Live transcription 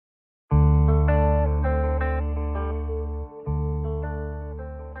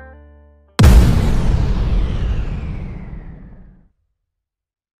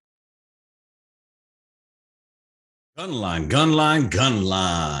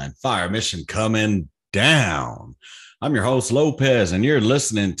Gunline. Fire mission coming down. I'm your host, Lopez, and you're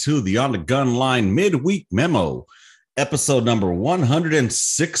listening to the On the Gun Line Midweek Memo, episode number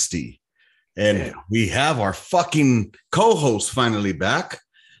 160. And we have our fucking co-host finally back.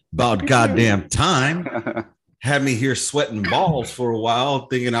 About goddamn time. Had me here sweating balls for a while,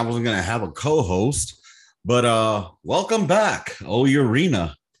 thinking I wasn't going to have a co-host. But welcome back,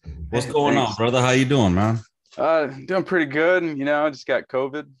 Urena. What's going on, brother? How you doing, man? Doing pretty good. You know, I just got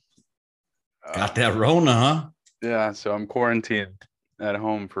COVID. Got that Rona, huh? Yeah, so I'm quarantined at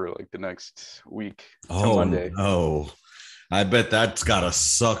home for like the next week. Oh, Monday. No. I bet that's gotta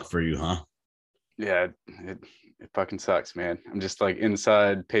suck for you, huh? Yeah, it fucking sucks, man. I'm just like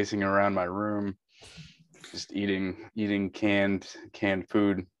inside pacing around my room, just eating canned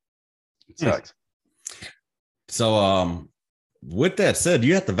food. It sucks. So with that said,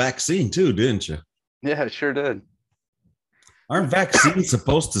 you had the vaccine too, didn't you? Yeah, it sure did. Aren't vaccines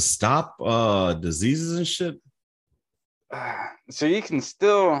supposed to stop diseases and shit? So you can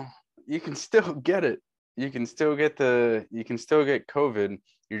still get it. You can still get COVID.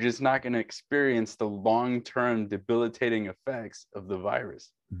 You're just not going to experience the long-term debilitating effects of the virus.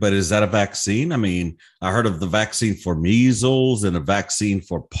 But is that a vaccine? I mean, I heard of the vaccine for measles and a vaccine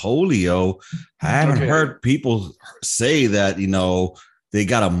for polio. I haven't heard people say that, you know, they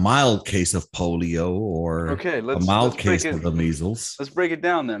got a mild case of polio or a mild case of the measles. Let's break it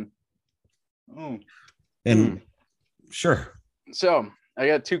down then. Sure. So I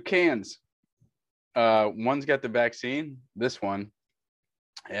got two cans. One's got the vaccine, this one,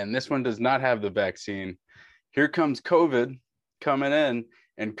 and this one does not have the vaccine. Here comes COVID coming in,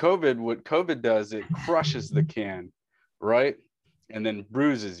 and what COVID does, it crushes the can, right? And then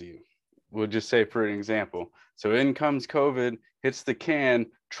bruises you. We'll just say for an example. So in comes COVID, hits the can,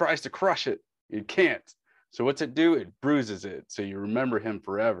 tries to crush it. It can't. So what's it do? It bruises it. So you remember him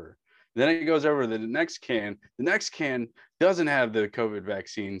forever. Then it goes over to the next can. The next can doesn't have the COVID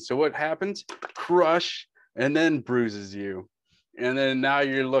vaccine. So what happens? Crush and then bruises you. And then now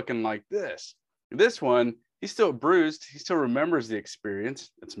you're looking like this. This one, he's still bruised. He still remembers the experience.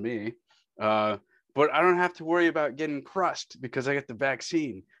 That's me. But I don't have to worry about getting crushed because I got the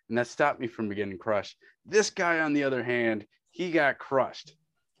vaccine. And that stopped me from getting crushed. This guy, on the other hand, he got crushed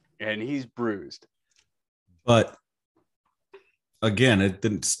and he's bruised. But again, it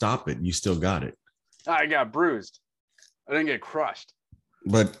didn't stop it. You still got it. I got bruised. I didn't get crushed.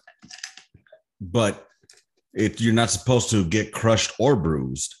 But you're not supposed to get crushed or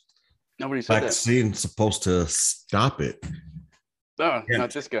bruised. Nobody said vaccine's supposed to stop it. No,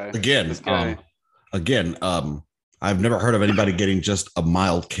 not this guy. Again, I've never heard of anybody getting just a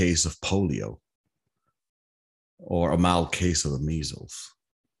mild case of polio or a mild case of the measles.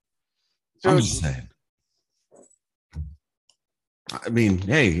 So, I'm just saying. I mean,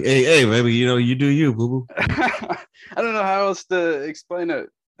 hey, baby, you know, you do you, boo-boo. I don't know how else to explain it.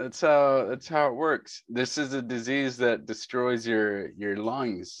 That's how it works. This is a disease that destroys your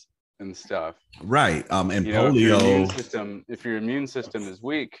lungs and stuff. Right. And you polio. If your immune system is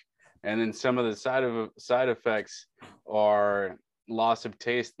weak, and then some of the side effects are loss of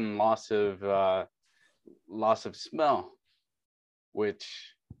taste and loss of smell, which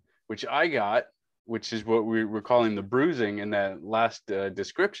I got, which is what we were calling the bruising in that last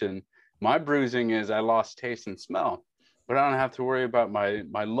description. My bruising is I lost taste and smell, but I don't have to worry about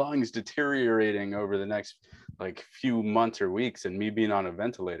my lungs deteriorating over the next like few months or weeks and me being on a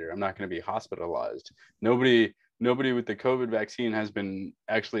ventilator. I'm not going to be hospitalized. Nobody with the COVID vaccine has been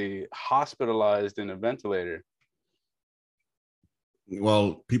actually hospitalized in a ventilator.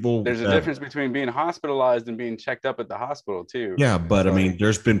 Well, there's a difference between being hospitalized and being checked up at the hospital too. Yeah, but I mean,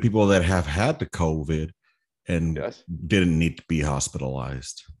 there's been people that have had the COVID and didn't need to be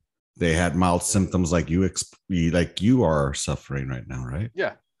hospitalized. They had mild symptoms like you are suffering right now, right?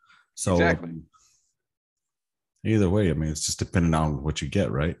 Yeah. So exactly. Either way, I mean, it's just depending on what you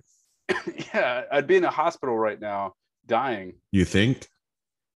get, right? Yeah, I'd be in a hospital right now, dying. You think?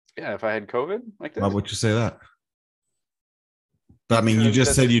 Yeah, if I had COVID like this. Why would you say that? But I mean, you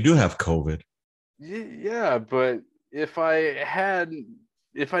just said you do have COVID. Yeah, but if I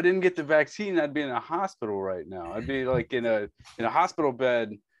didn't get the vaccine, I'd be in a hospital right now. I'd be like in a hospital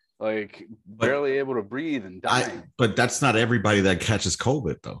bed, like barely able to breathe and dying. But that's not everybody that catches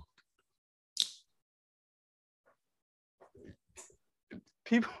COVID, though.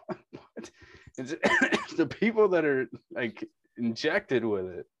 People, it's the people that are like injected with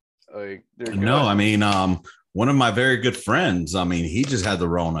it. Like they're good. No, I mean, one of my very good friends, I mean, he just had the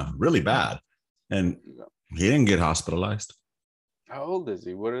Rona really bad and he didn't get hospitalized. How old is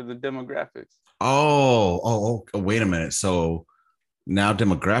he? What are the demographics? Wait a minute. So now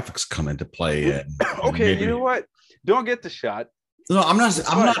demographics come into play. And Okay, you maybe know what? Don't get the shot. no, I'm not. It's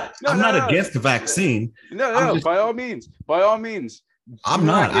I'm fine. not. No, I'm no, not no, against the vaccine. no, I'm no. just. By all means, do I'm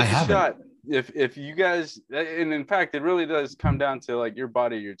not. not I get the haven't. shot. If you guys, and in fact, it really does come down to like your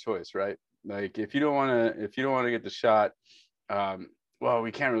body, your choice, right? Like if you don't want to get the shot, um, well,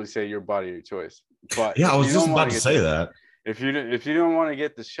 we can't really say your body, your choice. But Yeah, I if was you just don't want about to to get say the that. if you don't want to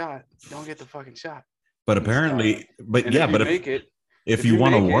get the shot, don't get the fucking shot. But And stop. apparently, but And yeah, if you but make it, if if you you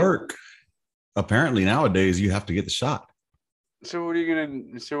want to make it, work, apparently nowadays you have to get the shot. so what are you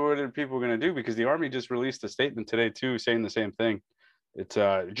gonna? So what are people gonna do? Because the army just released a statement today too, saying the same thing. It's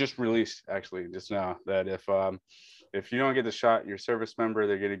just released actually just now that if you don't get the shot, your service member,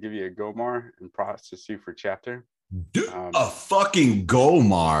 they're gonna give you a GOMAR and process you for chapter. Dude, Um, a fucking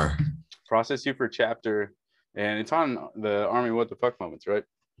Gomar. process you for chapter, and it's on the Army What the Fuck moments, right?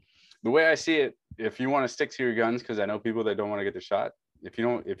 The way I see it, if you want to stick to your guns, because I know people that don't want to get the shot. If you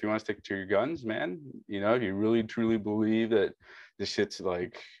want to stick to your guns, man, if you really truly believe that this shit's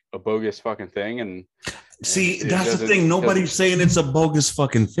like a bogus fucking thing, and See, it that's the thing. Nobody's saying it's a bogus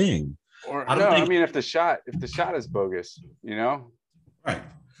fucking thing. or I no, don't I think. mean if the shot is bogus, Right.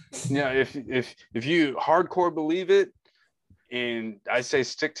 if you hardcore believe it, and I say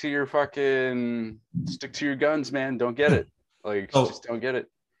stick to your guns, man. Don't get it. Like just don't get it.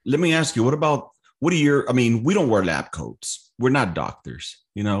 Let me ask you, what are your, I mean, we don't wear lab coats. We're not doctors.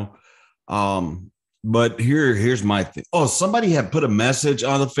 But here's my thing. Oh, somebody had put a message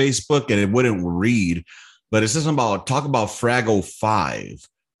on the Facebook and it wouldn't read, but it says talk about Fraggle 5.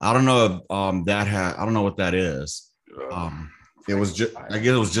 I don't know if I don't know what that is. It was just, I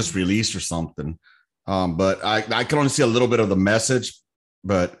guess it was just released or something. But I can only see a little bit of the message,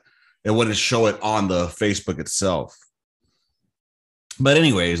 but it wouldn't show it on the Facebook itself. But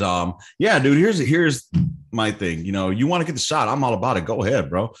anyways, yeah, dude, here's my thing. You want to get the shot, I'm all about it. Go ahead,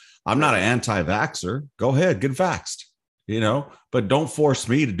 bro. I'm not an anti-vaxxer. Go ahead, get vaxxed, but don't force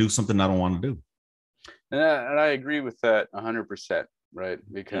me to do something I don't want to do. And I agree with that 100%, right?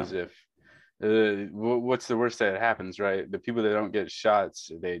 Because if what's the worst that happens, right? The people that don't get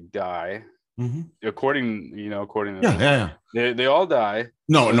shots, they die. Mm-hmm. According to this, they all die.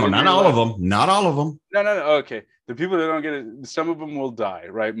 No, not all of them. Not all of them. No. Okay. The people that don't get it, some of them will die,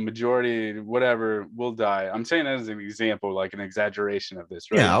 right? Majority, whatever, will die. I'm saying that as an example, like an exaggeration of this,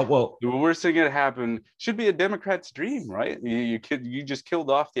 right? Yeah, well, the worst thing that happened should be a Democrat's dream, right? You just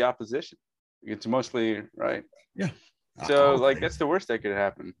killed off the opposition. It's mostly right. Yeah. So that's the worst that could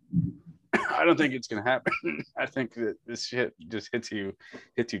happen. I don't think it's gonna happen. I think that this shit just hits you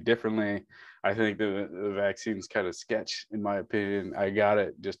differently. I think the vaccine's kind of sketch, in my opinion. I got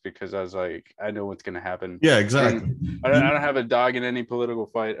it just because I was like, I know what's gonna happen. Yeah, exactly. I don't have a dog in any political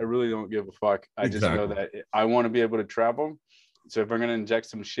fight. I really don't give a fuck. I just know that I want to be able to travel. So if I'm gonna inject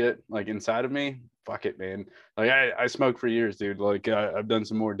some shit like inside of me, fuck it, man. Like I smoked for years, dude. Like I've done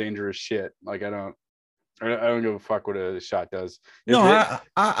some more dangerous shit. Like I don't give a fuck what a shot does.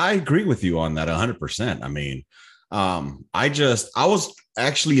 I agree with you on that 100%. I mean, I was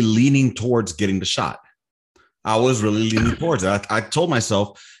actually leaning towards getting the shot. I was really leaning towards it. I told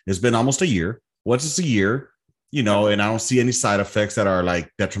myself it's been almost a year. Once it's a year, and I don't see any side effects that are like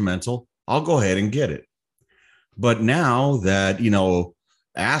detrimental, I'll go ahead and get it. But now that,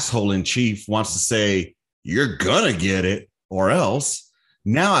 asshole in chief wants to say, you're gonna get it or else,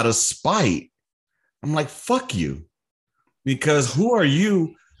 now out of spite, I'm like, fuck you. Because who are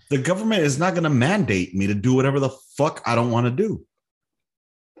you? The government is not going to mandate me to do whatever the fuck I don't want to do.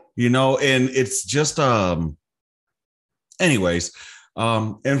 And it's just, anyways.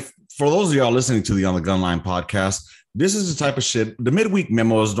 And for those of y'all listening to the On the Gun Line podcast, this is the type of shit. The midweek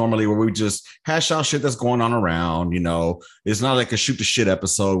memo is normally where we just hash out shit that's going on around. It's not like a shoot the shit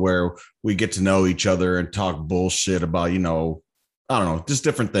episode where we get to know each other and talk bullshit about, I don't know, just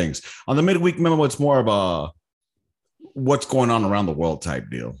different things. On the midweek memo, it's more of a what's going on around the world type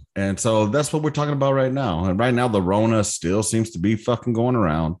deal. And so that's what we're talking about right now. And right now, the Rona still seems to be fucking going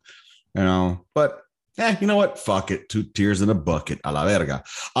around, but you know what? Fuck it. 2 tears in a bucket. A la verga.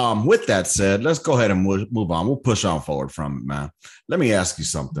 With that said, let's go ahead and move on. We'll push on forward from it, man. Let me ask you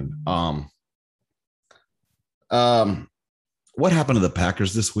something. What happened to the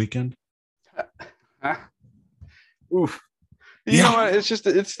Packers this weekend? Oof. You know what?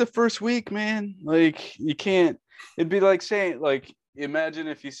 It's the first week, man. Like you can't. It'd be like saying, like, imagine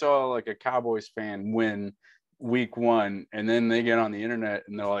if you saw like a Cowboys fan win week 1, and then they get on the internet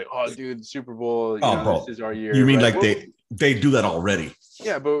and they're like, "Oh, dude, the Super Bowl. This is our year." You mean right? Like they do that already?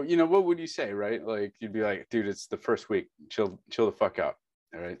 Yeah, but what would you say, right? Like you'd be like, "Dude, it's the first week. Chill the fuck out."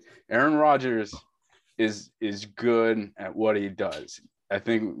 All right. Aaron Rodgers is good at what he does. I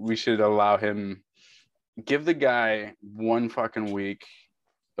think we should allow him, give the guy one fucking week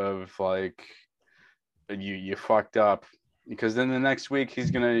of like you fucked up, because then the next week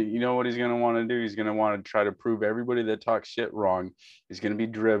he's gonna, you know what he's gonna want to do? He's gonna want to try to prove everybody that talks shit wrong. He's gonna be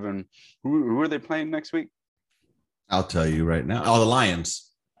driven. Who are they playing next week? I'll tell you right now. Oh, the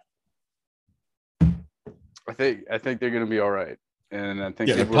Lions. I think they're gonna be all right. And I think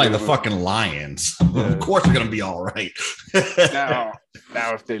they're playing the fucking Lions. Of course they're gonna be all right. now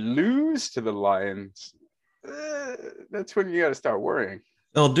if they lose to the Lions, that's when you got to start worrying.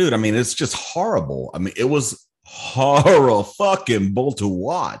 Oh, dude, I mean, it's just horrible. I mean, it was horrible fucking bull to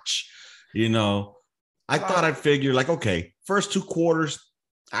watch. You know, I thought I'd figure like, okay, first 2 quarters,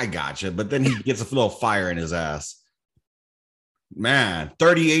 I gotcha. But then he gets a little fire in his ass. Man,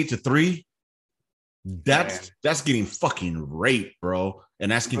 38-3. That's getting fucking raped, bro.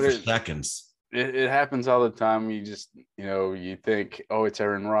 And asking for seconds. It happens all the time. You just, you think, oh, it's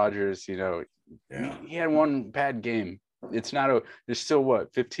Aaron Rodgers. He had one bad game. It's not there's still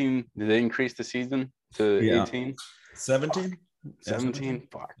what, 15? Did they increase the season to 18? 17? 17?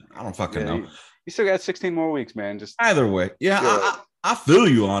 Fuck. I don't fucking know. You still got 16 more weeks, man. Just either way. Yeah, I feel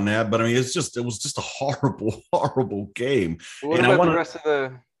you on that, but I mean, it was just a horrible, horrible game. What about the rest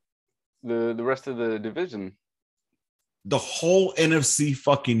of the rest of the division? The whole NFC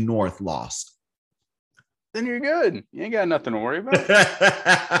fucking North lost. Then you're good. You ain't got nothing to worry about. look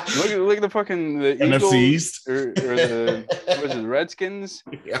at the fucking the NFC Eagles East or the Redskins.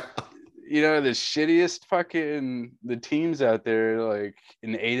 Yeah. The shittiest fucking the teams out there, like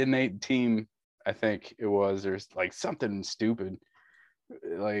an 8-8 team, I think it was, or like something stupid.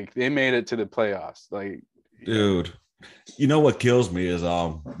 Like they made it to the playoffs. Like, dude, you know what kills me is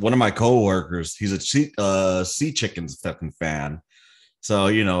one of my coworkers. He's a Sea Chickens fucking fan. So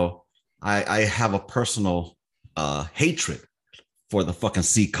I have a personal hatred for the fucking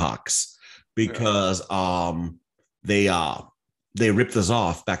Seacocks because they ripped us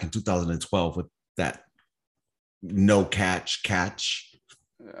off back in 2012 with that no catch,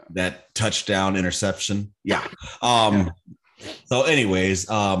 that touchdown interception. Yeah. So anyways,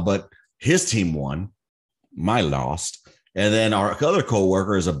 but his team won, my lost. And then our other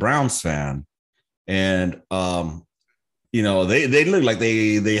coworker is a Browns fan. And, they look like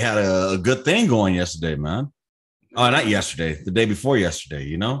they had a good thing going yesterday, man. Oh, not yesterday, the day before yesterday,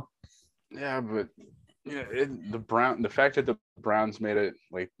 Yeah, but the fact that the Browns made it,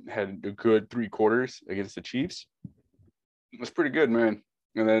 like, had a good 3 quarters against the Chiefs was pretty good, man.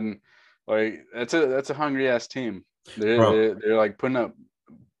 And then, like, that's a hungry ass team. They're like putting up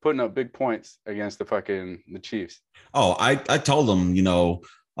big points against the Chiefs. Oh, I told them,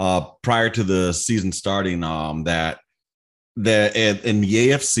 prior to the season starting, that in the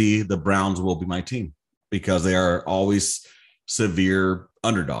AFC, the Browns will be my team because they are always severe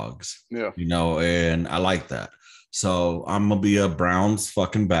underdogs. Yeah. And I like that. So I'm gonna be a Browns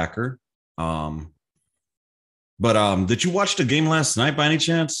fucking backer. But did you watch the game last night by any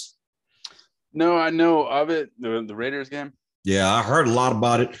chance? No, I know of it. The Raiders game. Yeah, I heard a lot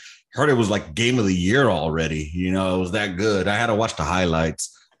about it. Heard it was like game of the year already. It was that good. I had to watch the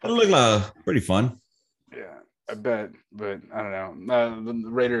highlights. It looked pretty fun. Yeah, I bet. But I don't know. The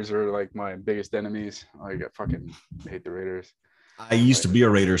Raiders are like my biggest enemies. I fucking hate the Raiders. I used to be a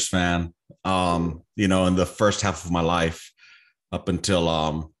Raiders fan, in the first half of my life up until,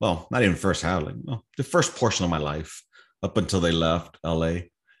 not even first half, the first portion of my life up until they left LA.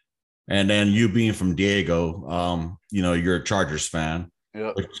 And then you being from Diego, you're a Chargers fan.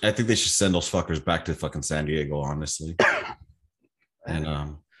 Yeah. I think they should send those fuckers back to fucking San Diego, honestly. And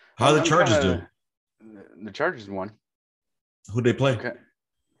how the Chargers do? The Chargers won. Who'd they play? Okay.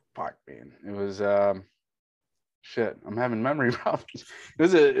 Fuck, man. It was shit. I'm having memory problems.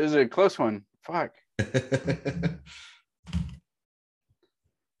 It was a close one. Fuck.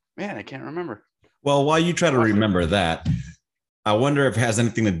 Man, I can't remember. Well, while you try to remember that, I wonder if it has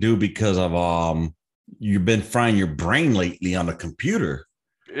anything to do because of you've been frying your brain lately on the computer.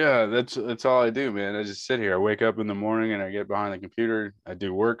 Yeah, that's all I do, man. I just sit here. I wake up in the morning and I get behind the computer. I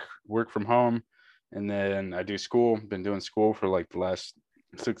do work from home, and then I do school. Been doing school for like the last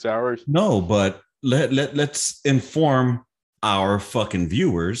 6 hours. No, but let's inform our fucking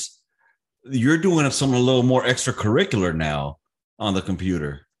viewers. You're doing something a little more extracurricular now on the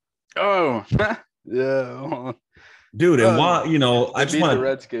computer. Oh, yeah. Dude, and why, I just want the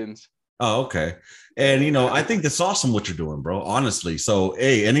Redskins. Oh, okay. And, I think that's awesome what you're doing, bro, honestly. So,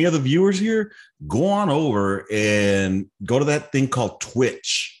 hey, any other viewers here, go on over and go to that thing called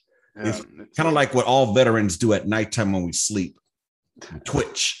Twitch. Yeah, it's kind of like what all veterans do at nighttime when we sleep.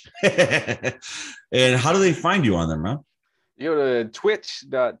 Twitch. And how do they find you on there, man? You go to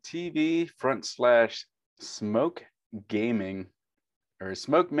twitch.tv/smoke gaming or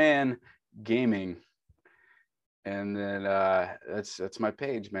Smoke Man Gaming. And then that's my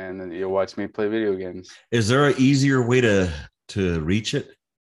page, man. And you'll watch me play video games. Is there an easier way to reach it?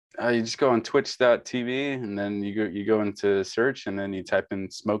 You just go on twitch.tv and then you go into search and then you type in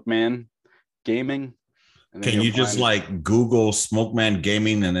Smoke Man Gaming. And then can you just like Google Smoke Man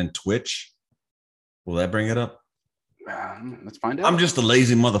Gaming and then Twitch? Will that bring it up? Let's find out. I'm just a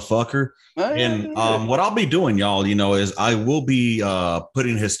lazy motherfucker. And what I'll be doing, y'all, is I will be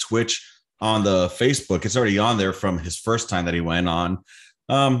putting his Twitch on the Facebook. It's already on there from his first time that he went on.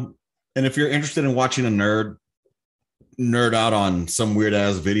 And if you're interested in watching a nerd out on some weird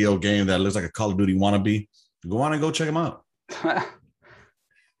ass video game that looks like a Call of Duty wannabe, go on and go check him out.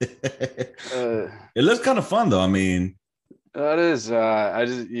 It looks kind of fun though. I mean, it is.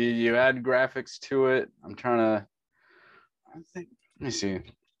 You add graphics to it. I think. Let me see.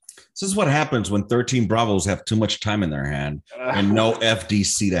 This is what happens when 13 Bravos have too much time in their hand and no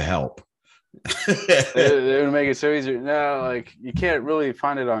FDC to help. They would make it so easier. No, like you can't really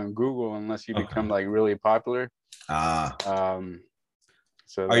find it on Google unless you become like really popular. So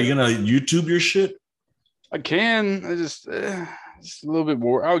are you gonna YouTube your shit? I can. I just a little bit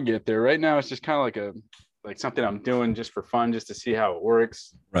more. I'll get there. Right now, it's just kind of like something I'm doing just for fun, just to see how it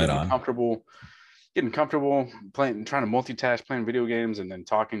works. Right on. Getting comfortable playing, trying to multitask, playing video games, and then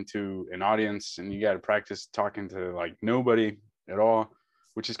talking to an audience. And you got to practice talking to like nobody at all,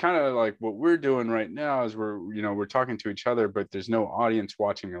 which is kind of like what we're doing right now. Is we're talking to each other, but there's no audience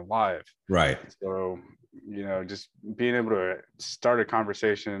watching it live. Right. So just being able to start a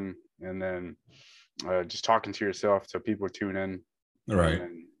conversation and then just talking to yourself so people tune in. Right.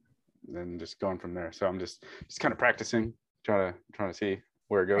 And then just going from there. So I'm just kind of practicing, trying to see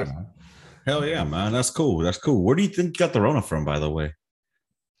where it goes. Hell yeah, man. That's cool. Where do you think you got the Rona from, by the way?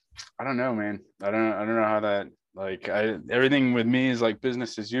 I don't know, man. I don't know how that, like, everything with me is like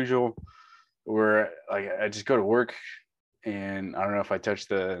business as usual, where like I just go to work and I don't know if I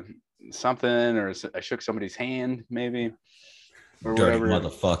touched something or I shook somebody's hand maybe or dirty whatever.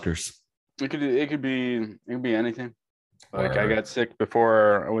 Motherfuckers. It could be anything. Like I got sick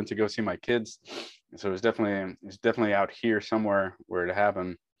before I went to go see my kids, so it's definitely out here somewhere where it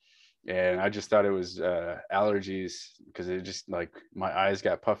happened. And I just thought it was allergies because it just like my eyes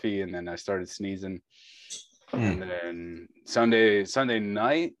got puffy and then I started sneezing. And then Sunday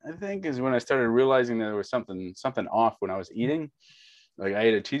night, I think, is when I started realizing that there was something off when I was eating. Like I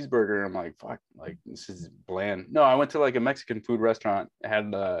ate a cheeseburger and I'm like, fuck, like this is bland. No, I went to like a Mexican food restaurant. I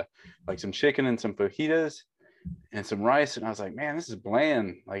had like some chicken and some fajitas and some rice. And I was like, man, this is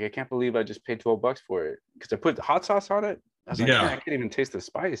bland. Like, I can't believe I just paid $12 for it. Because I put hot sauce on it. I was like, man, I can't even taste the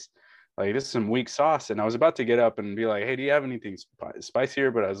spice. Like, this is some weak sauce. And I was about to get up and be like, hey, do you have anything spicier?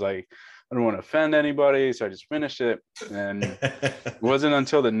 But I was like, I don't want to offend anybody. So I just finished it. And it wasn't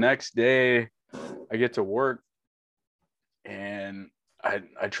until the next day I get to work and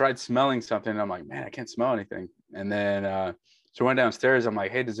I tried smelling something. And I'm like, man, I can't smell anything. And then so I went downstairs. I'm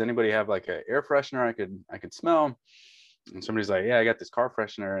like, hey, does anybody have like an air freshener I could smell? And somebody's like, yeah, I got this car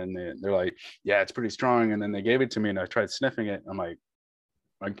freshener. And they're like, yeah, it's pretty strong. And then they gave it to me and I tried sniffing it. I'm like,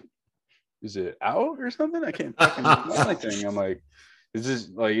 is it out or something? I can't fucking smell anything. I'm like, is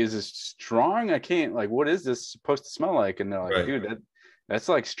this strong? I can't, like, what is this supposed to smell like? And they're like, dude, that's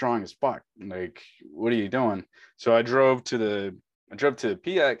like strong as fuck. Like, what are you doing? So I drove to the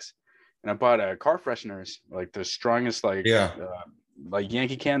PX and I bought car fresheners, like the strongest, like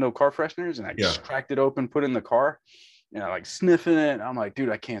Yankee Candle car fresheners. And I just cracked it open, put it in the car, and I like sniffing it. I'm like, dude,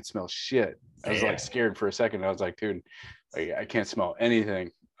 I can't smell shit. I was like scared for a second. I was like, dude, like, I can't smell anything,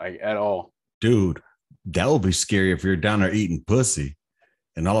 like, at all. Dude, that would be scary if you're down there eating pussy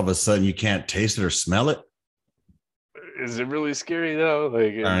and all of a sudden you can't taste it or smell it. Is it really scary though?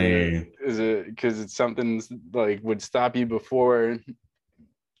 Like, is it because it's something like would stop you before?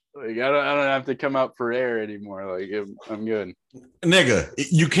 Like, I don't have to come out for air anymore. Like, I'm good. Nigga,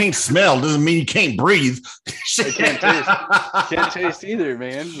 you can't smell doesn't mean you can't breathe. I can't taste either,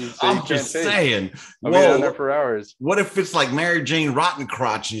 man. I'm just saying. I'll be down there for hours. What if it's like Mary Jane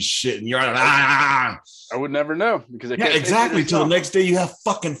Rottencrotch and shit, and you're like, I would never know because I can't exactly. Till the next day, you have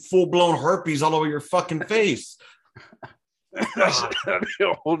fucking full blown herpes all over your fucking face. That'd be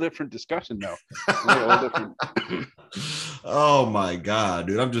a whole different discussion, though. Oh my god,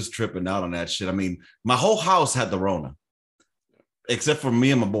 dude, I'm just tripping out on that shit. I mean, my whole house had the Rona, except for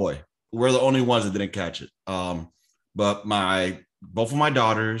me and my boy. We're the only ones that didn't catch it. But both of my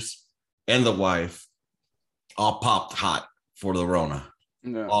daughters and the wife all popped hot for the Rona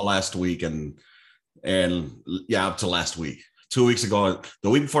all last week and yeah, up to last week. 2 weeks ago, the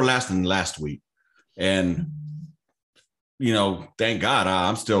week before last and last week. And, you know, thank God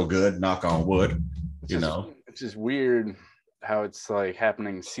I'm still good, knock on wood, It's just weird how it's like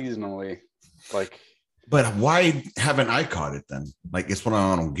happening seasonally. Like, but why haven't I caught it then? Like, it's what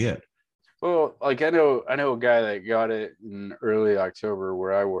I don't get. Well, like I know a guy that got it in early October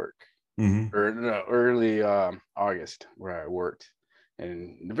where I work, or no, early August where I worked,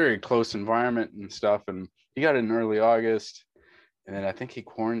 in a very close environment and stuff. And he got it in early August, and then I think he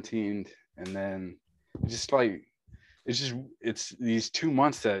quarantined, and then it's these 2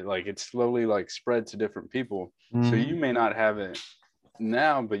 months that like it slowly like spread to different people. So you may not have it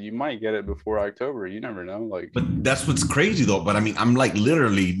now, but you might get it before October. You never know. Like, but that's what's crazy though. But I mean, I'm like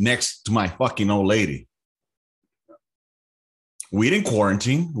literally next to my fucking old lady. We didn't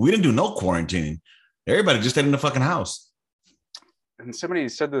quarantine. We didn't do no quarantining. Everybody just stayed in the fucking house. And somebody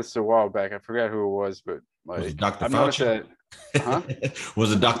said this a while back. I forgot who it was, but like, was it Dr. Fauci?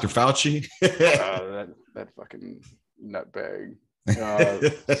 Was it Dr. Fauci? that fucking nutbag.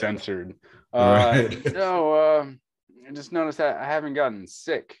 Censored. Right. No. I just noticed that I haven't gotten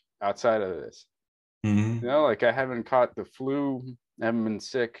sick outside of this. You know, like I haven't caught the flu. I haven't been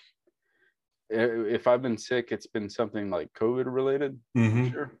sick. If I've been sick, it's been something like COVID related.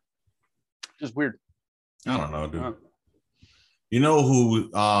 Sure. Just weird. I don't know, dude. You know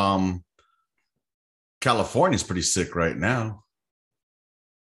who? California's pretty sick right now.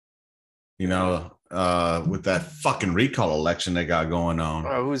 You know, with that fucking recall election they got going on.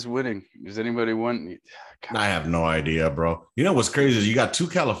 Oh, who's winning? Does anybody win? God. I have no idea, bro. You know what's crazy is you got two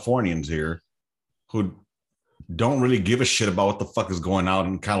Californians here who don't really give a shit about what the fuck is going on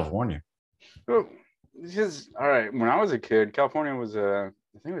in California. Well, because all right, when I was a kid, California was I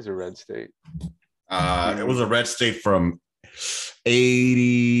think it was a red state. It was a red state from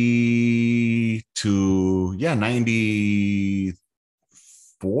 80 to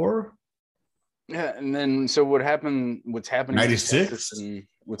 94. Yeah, and then so what's happening 96 and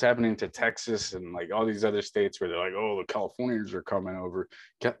what's happening to Texas and like all these other states where they're like, oh, the Californians are coming over.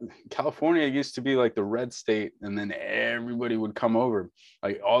 California used to be like the red state, and then everybody would come over.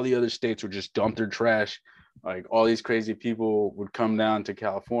 Like all the other states would just dump their trash. Like all these crazy people would come down to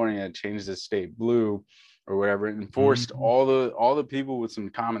California and change the state blue or whatever, and forced all the people with some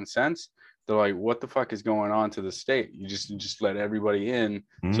common sense. They're like, what the fuck is going on to the state? You just let everybody in.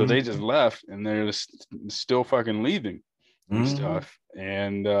 So they just left, and they're just still fucking leaving and stuff.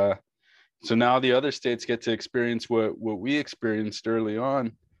 And so now the other states get to experience what we experienced early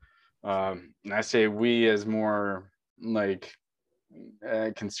on. And I say we as more like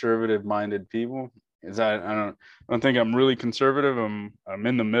conservative minded people, is I don't think I'm really conservative. I'm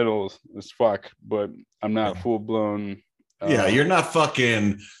in the middle as fuck, but I'm not full blown. Yeah, you're not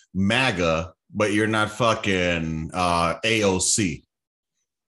fucking MAGA, but you're not fucking AOC.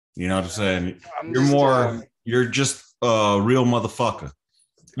 You know what I'm saying? You're just a real motherfucker.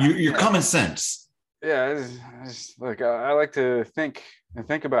 You're common sense. Yeah, it's like I like to think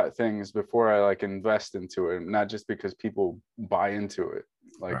about things before I like invest into it, not just because people buy into it.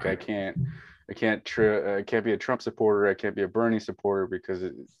 Like right. I can't be a Trump supporter. I can't be a Bernie supporter because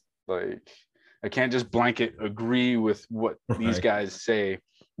it's like I can't just blanket agree with what these guys say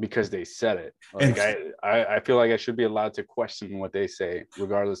because they said it. Like I feel like I should be allowed to question what they say,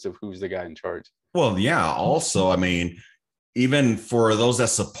 regardless of who's the guy in charge. Well, yeah. Also, I mean, even for those that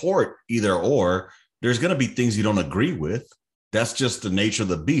support either or, there's going to be things you don't agree with. That's just the nature of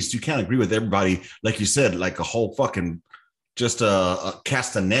the beast. You can't agree with everybody, like you said, like a whole fucking just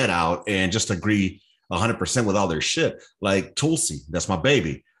cast a net out and just agree 100% with all their shit. Like Tulsi, that's my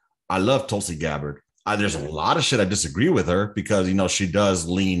baby. I love Tulsi Gabbard. There's a lot of shit I disagree with her because, you know, she does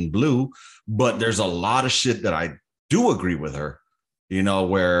lean blue, but there's a lot of shit that I do agree with her, you know,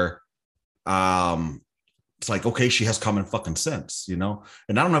 where it's like, okay, she has common fucking sense, you know?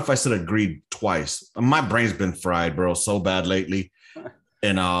 And I don't know if I said agreed twice. My brain's been fried, bro, so bad lately.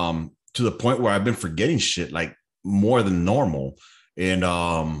 And to the point where I've been forgetting shit like more than normal.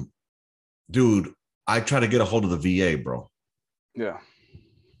 And dude, I try to get a hold of the VA, bro. Yeah.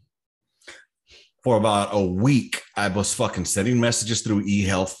 For about a week, I was fucking sending messages through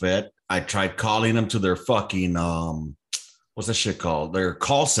eHealth I tried calling them to their fucking, what's that shit called? Their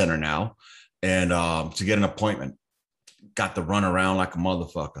call center now. And to get an appointment, got to run around like a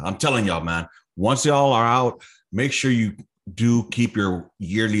motherfucker. I'm telling y'all, man, once y'all are out, make sure you do keep your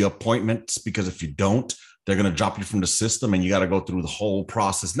yearly appointments, because if you don't, they're going to drop you from the system and you got to go through the whole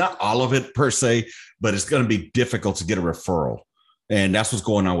process. Not all of it per se, but it's going to be difficult to get a referral. And that's what's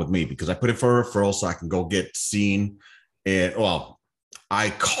going on with me, because I put in for a referral so I can go get seen And well, I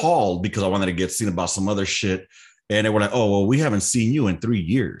called because I wanted to get seen about some other shit. And they were like, oh, well, we haven't seen you in 3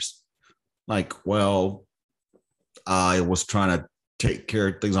 years. Like, well, I was trying to take care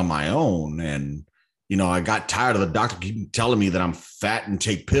of things on my own. And, I got tired of the doctor keep telling me that I'm fat and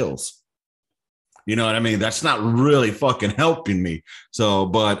take pills. You know what I mean? That's not really fucking helping me. So,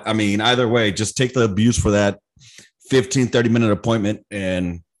 but I mean, either way, just take the abuse for that 15-30 minute appointment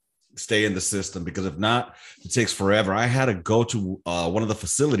and stay in the system, because if not, it takes forever. I had to go to one of the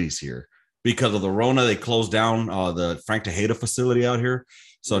facilities here because of the Rona. They closed down the Frank Tejeda facility out here.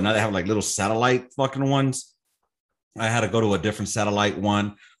 So now they have like little satellite fucking ones. I had to go to a different satellite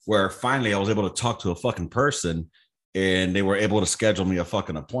one where finally I was able to talk to a fucking person and they were able to schedule me a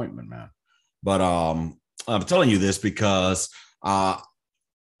fucking appointment, man. But I'm telling you this because my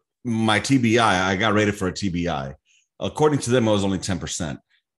TBI, I got rated for a TBI. According to them, it was only 10%.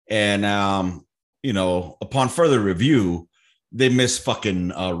 And, upon further review, they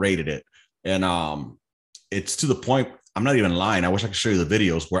rated it. And it's to the point, I'm not even lying. I wish I could show you the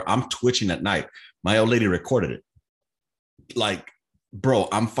videos where I'm twitching at night. My old lady recorded it. Like, bro,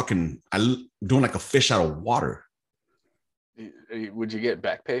 I'm doing like a fish out of water. Would you get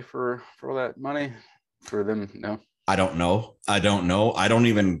back pay for all that money for them? No, I don't know.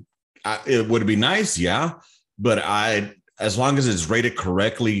 It would be nice. Yeah. But as long as it's rated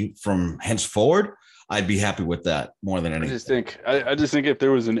correctly from henceforward, I'd be happy with that more than anything. I just think if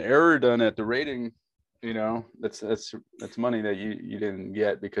there was an error done at the rating, that's money that you didn't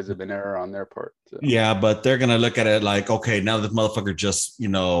get because of an error on their part. So. Yeah, but they're gonna look at it like, okay, now this motherfucker just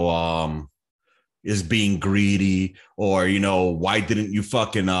is being greedy, or why didn't you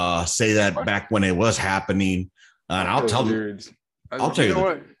fucking say that back when it was happening? And I'll tell you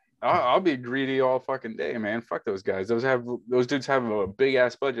what. I'll be greedy all fucking day, man. Fuck those guys. Those dudes have a big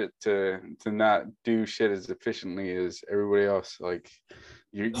ass budget to not do shit as efficiently as everybody else. Like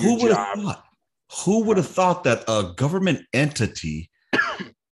who would have thought that a government entity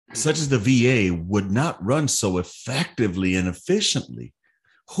such as the VA would not run so effectively and efficiently?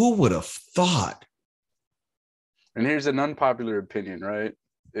 Who would have thought? And here's an unpopular opinion, right?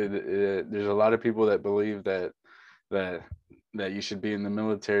 There's a lot of people that believe that you should be in the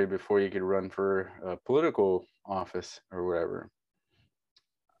military before you could run for a political office or whatever.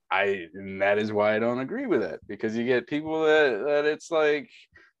 And that is why I don't agree with that, because you get people that it's like,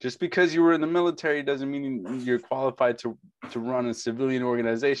 just because you were in the military doesn't mean you're qualified to run a civilian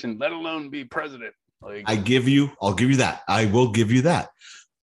organization, let alone be president. Like, I'll give you that. I will give you that.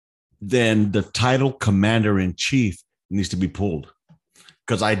 Then the title commander-in-chief needs to be pulled,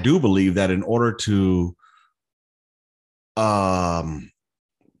 because I do believe that in order to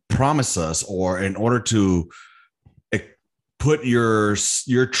promise us, or in order to put your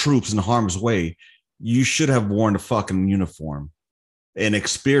troops in harm's way, you should have worn a fucking uniform and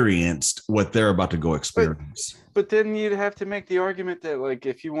experienced what they're about to go experience. But then you'd have to make the argument that, like,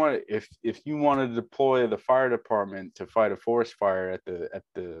 if you want to deploy the fire department to fight a forest fire at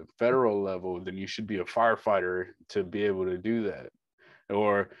the federal level, then you should be a firefighter to be able to do that.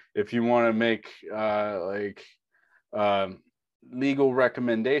 Or if you want to make legal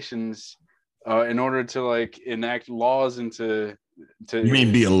recommendations in order to like enact laws into you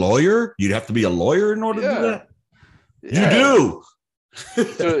mean be a lawyer? You'd have to be a lawyer in order to do that? Yeah. You do.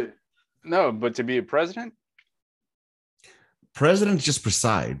 So, no, but to be a president just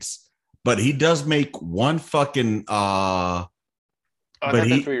presides, but he does make one fucking I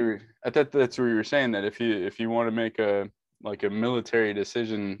thought that's what you were saying, that if you want to make a military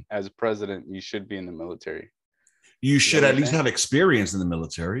decision as president, you should be in the military. You should at least have experience in the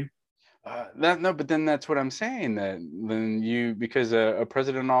military. But then that's what I'm saying. That then because a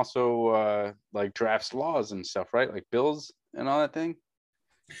president also like drafts laws and stuff, right? Like bills and all that thing.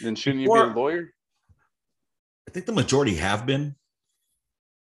 Then shouldn't you be a lawyer? I think the majority have been.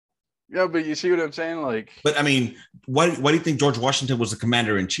 Yeah, but you see what I'm saying? Like, but I mean, why do you think George Washington was the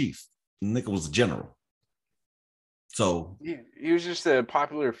commander-in-chief? Nick was the general. So he was just a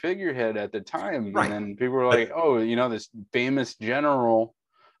popular figurehead at the time, right. And then people were like, "Oh, this famous general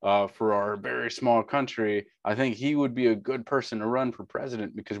for our very small country. I think he would be a good person to run for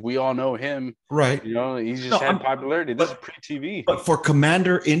president because we all know him." Right. He's just had popularity. This is pre-TV. But for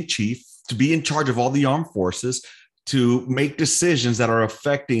commander-in-chief to be in charge of all the armed forces, to make decisions that are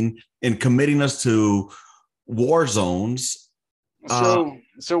affecting and committing us to war zones.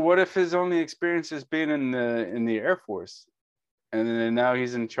 So what if his only experience is being in the Air Force, and then now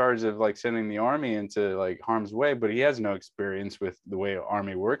he's in charge of like sending the Army into like harm's way, but he has no experience with the way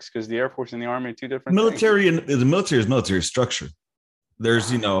Army works, because the Air Force and the Army are two different military things. And the military is military structure.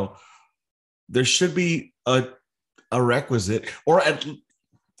 There's there should be a requisite, or at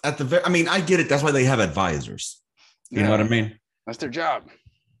the very, I mean, I get it. That's why they have advisors. You know what I mean? That's their job.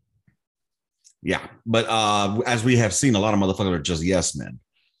 Yeah. But as we have seen, a lot of motherfuckers are just yes men.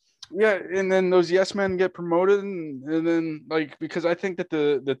 Yeah, and then those yes men get promoted, and then like, because I think that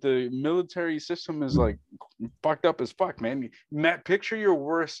the military system is like fucked up as fuck, man. Matt, picture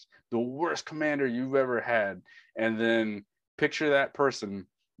the worst commander you've ever had, and then picture that person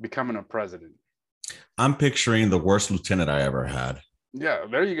becoming a president. I'm picturing the worst lieutenant I ever had. Yeah,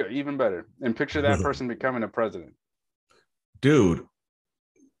 there you go, even better. And picture that person becoming a president. Dude,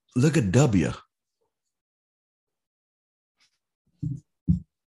 look at W.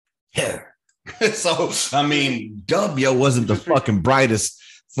 Yeah. So, I mean, W wasn't the fucking brightest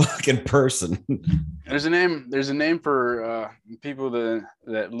fucking person. There's a name for people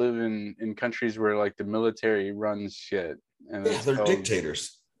that live in countries where like the military runs shit. And yeah, they're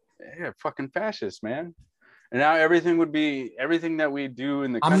dictators. Yeah, fucking fascists, man. And now everything that we do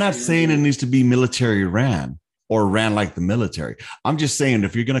in the country. I'm not saying it needs to be military ran or ran like the military. I'm just saying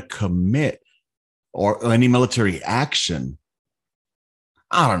if you're going to commit or any military action,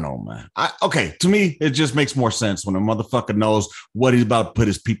 I don't know, man. Okay, to me, it just makes more sense when a motherfucker knows what he's about to put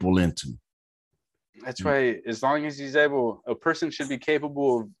his people into. That's why, as long as he's able, a person should be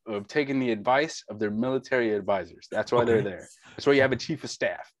capable of taking the advice of their military advisors. That's why they're there. That's why you have a chief of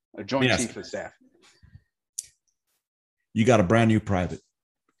staff, a joint chief of staff. You got a brand new private,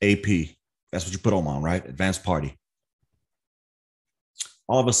 AP. That's what you put them on, right? Advanced party.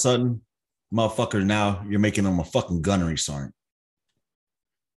 All of a sudden, motherfucker, now you're making them a fucking gunnery sergeant.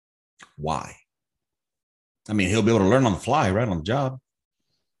 Why? I mean, he'll be able to learn on the fly, right, on the job.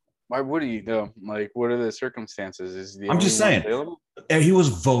 Why would he though? Like, what are the circumstances? Is the I'm just saying he was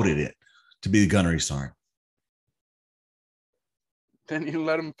voted it to be the gunnery sergeant. Then you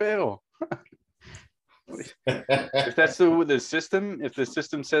let him fail. If that's the system, if the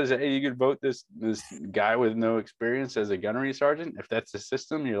system says, hey, you could vote this guy with no experience as a gunnery sergeant, if that's the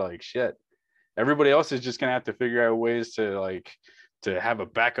system, you're like, shit. Everybody else is just gonna have to figure out ways to have a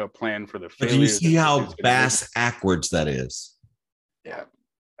backup plan for the failures. Do you see how bass-ackwards that is? Yeah.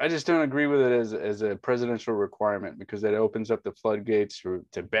 I just don't agree with it as a presidential requirement, because that opens up the floodgates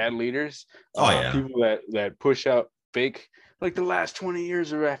to bad leaders. People that push out fake, like the last 20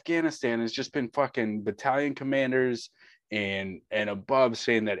 years of Afghanistan has just been fucking battalion commanders and above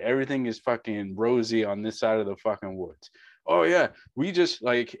saying that everything is fucking rosy on this side of the fucking woods. Oh yeah, we just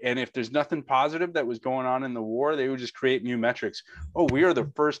like, and if there's nothing positive that was going on in the war, they would just create new metrics. Oh, we are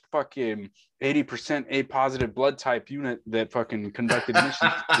the first fucking 80% A positive blood type unit that fucking conducted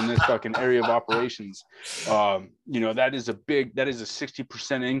missions in this fucking area of operations. That is a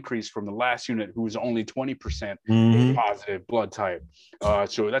 60% increase from the last unit who was only 20% A positive blood type.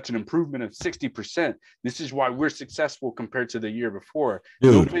 So that's an improvement of 60%. This is why we're successful compared to the year before.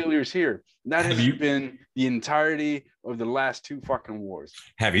 Dude, no failures here. That has been the entirety of the last two fucking wars.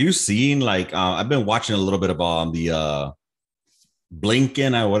 Have you seen I've been watching a little bit of the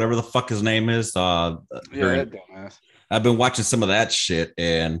Blinken or whatever the fuck his name is. That dumbass. I've been watching some of that shit,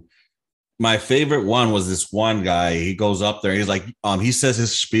 and my favorite one was this one guy. He goes up there, and he's like, he says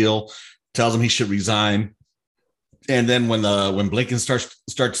his spiel, tells him he should resign, and then when Blinken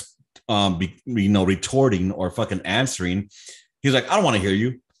starts retorting or fucking answering, he's like, I don't want to hear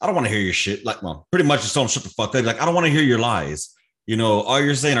you. I don't want to hear your shit. Pretty much just tell him shut the fuck up. He's like, I don't want to hear your lies. All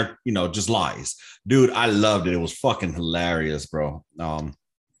you're saying are, just lies. Dude, I loved it. It was fucking hilarious, bro.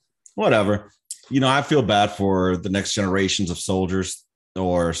 Whatever. I feel bad for the next generations of soldiers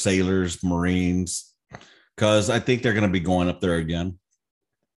or sailors, Marines, because I think they're going to be going up there again.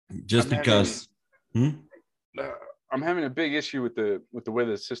 I'm having a big issue with the way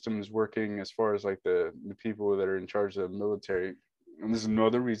the system is working as far as like the people that are in charge of the military. And this is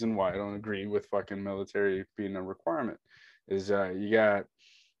another reason why I don't agree with fucking military being a requirement. Is you got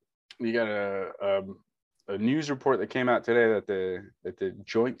a news report that came out today that the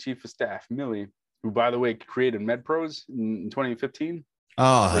Joint Chief of Staff Milley, who by the way created MedPros in 2015.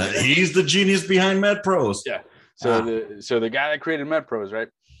 Oh, he's the genius behind MedPros. Yeah. So the guy that created MedPros, right?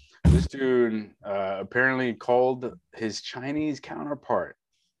 This dude apparently called his Chinese counterpart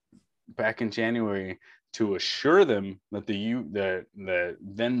back in January to assure them that the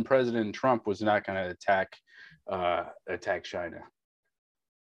then President Trump was not going to attack China.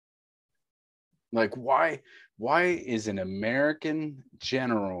 Like, why is an American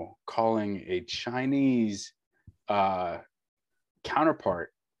general calling a Chinese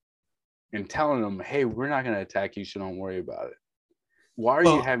counterpart and telling them, hey, we're not going to attack you, so don't worry about it? Why are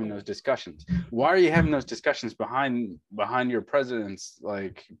you having those discussions? Why are you having those discussions behind your president's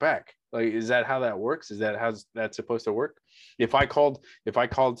like back? Like, is that how that works? Is that how that's supposed to work? If I called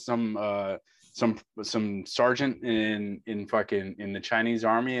some sergeant in the Chinese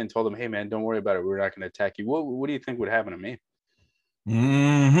army and told them, hey man, don't worry about it, we're not going to attack you, what do you think would happen to me?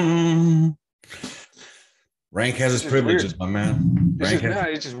 Mm-hmm. Rank has its privileges, my man.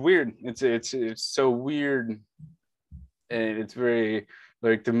 It's just weird. It's so weird, and it's very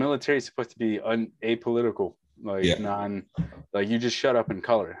like the military is supposed to be apolitical, like like you just shut up and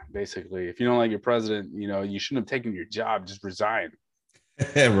color. Basically, if you don't like your president, you shouldn't have taken your job. Just resign.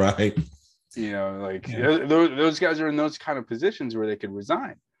 Right. Those guys are in those kind of positions where they could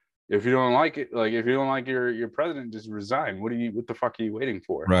resign. If you don't like it, like if you don't like your president, just resign. What the fuck are you waiting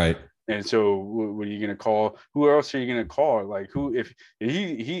for? Right. And so what are you going to call? Who else are you going to call? Like who, if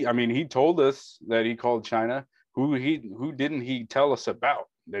he told us that he called China. Who didn't he tell us about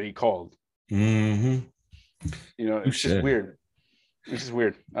that he called? Mm-hmm. It's just weird. It's just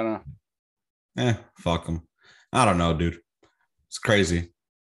weird. I don't know. Fuck them. I don't know, dude. It's crazy.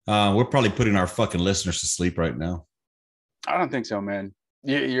 We're probably putting our fucking listeners to sleep right now. I don't think so, man.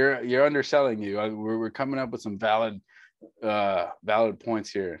 You're underselling you. We're coming up with some valid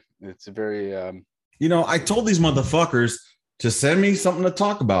points here. It's a very I told these motherfuckers to send me something to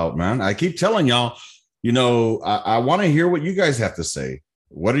talk about, man. I keep telling y'all, I want to hear what you guys have to say.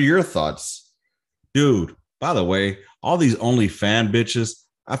 What are your thoughts? Dude, by the way, all these OnlyFans bitches,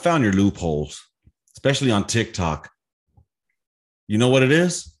 I found your loopholes, especially on TikTok. You know what it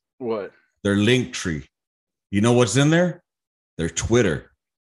is? What? Their Linktree. You know what's in there? Their Twitter.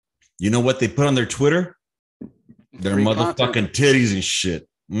 You know what they put on their Twitter? Their free motherfucking content. Titties and shit.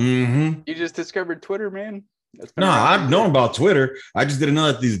 Mm-hmm. You just discovered Twitter, man? No, I've known about Twitter. I just didn't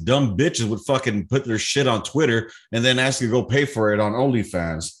know that these dumb bitches would fucking put their shit on Twitter and then ask you to go pay for it on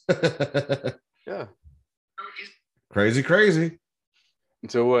OnlyFans. Yeah. Crazy.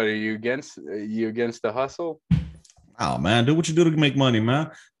 So what, are you against the hustle? Oh man, do what you do to make money,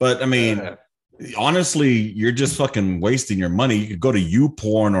 man. But I mean, honestly, you're just fucking wasting your money. You could go to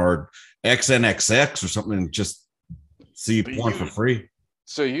YouPorn or XNXX or something and just see porn for free.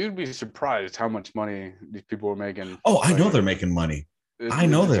 So you'd be surprised how much money these people are making. Oh, I know they're making money. I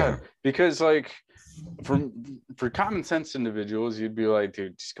know they are. Because like for common sense individuals, you'd be like,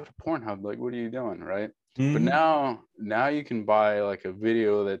 dude, just go to Pornhub. Like, what are you doing? Right. Mm-hmm. But now you can buy like a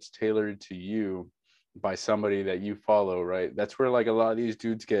video that's tailored to you by somebody that you follow, right? That's where like a lot of these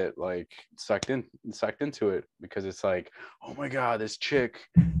dudes get like sucked into it, because it's like, oh my god, this chick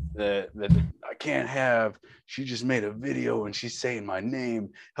that I can't have, she just made a video and she's saying my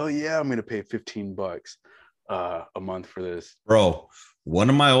name. Hell yeah, I'm gonna pay $15 a month for this. Bro, one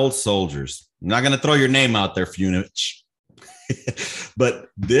of my old soldiers, I'm not gonna throw your name out there, Funich, but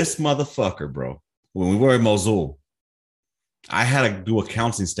this motherfucker, bro, when we were in Mosul, I had to do a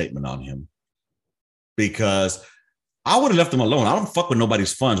counseling statement on him, because I would have left him alone. I don't fuck with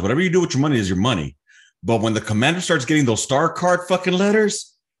nobody's funds. Whatever you do with your money is your money. But when the commander starts getting those star card fucking letters,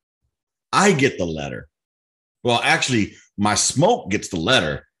 I get the letter. Well, actually, my smoke gets the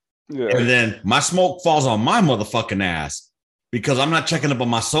letter. Yeah. And then my smoke falls on my motherfucking ass because I'm not checking up on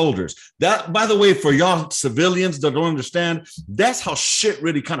my soldiers. That, by the way, for y'all civilians that don't understand, that's how shit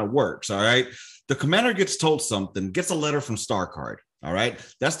really kind of works, all right? The commander gets told something, gets a letter from Star Card, all right?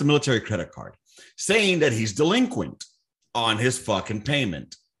 That's the military credit card, saying that he's delinquent on his fucking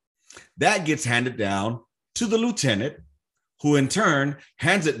payment. That gets handed down to the lieutenant, who in turn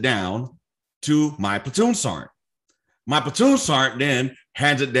hands it down to my platoon sergeant. My platoon sergeant then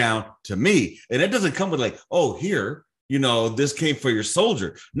hands it down to me. And it doesn't come with like, oh, here, this came for your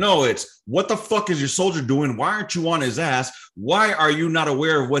soldier. No, it's what the fuck is your soldier doing? Why aren't you on his ass? Why are you not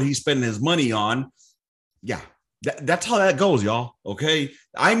aware of what he's spending his money on? Yeah. That's how that goes, y'all. Okay.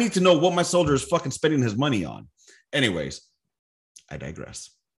 I need to know what my soldier is fucking spending his money on. Anyways, I digress.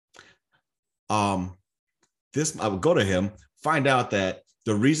 I would go to him, find out that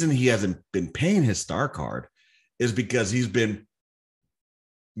the reason he hasn't been paying his Star Card is because he's been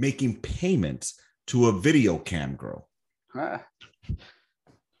making payments to a video cam girl.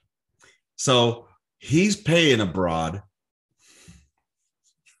 So he's paying abroad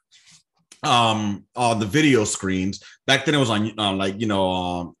on the video screens. Back then it was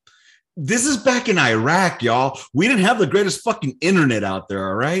on this is back in Iraq, y'all. We didn't have the greatest fucking internet out there,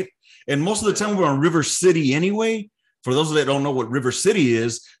 all right? And most of the time we're on River City anyway. For those that don't know what River City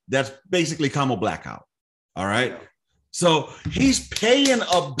is, that's basically Camo Blackout, all right? So he's paying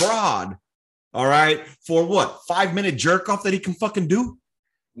abroad, all right, for what, 5-minute jerk off that he can fucking do?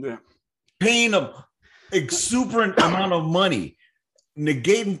 Yeah. Paying a exuberant amount of money.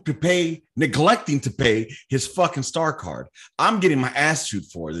 neglecting to pay his fucking star card. I'm getting my ass chewed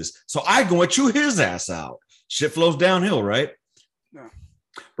for this. So I go and chew his ass out. Shit flows downhill, right? No.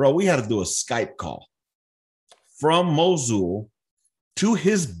 Bro, we had to do a Skype call from Mosul to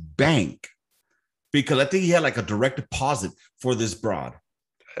his bank because I think he had like a direct deposit for this broad.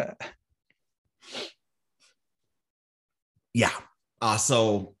 Yeah.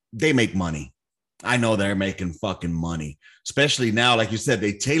 So they make money. I know they're making fucking money, especially now. Like you said,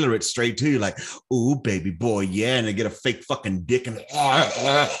 they tailor it straight to you, like, "Ooh, baby boy, yeah," and they get a fake fucking dick and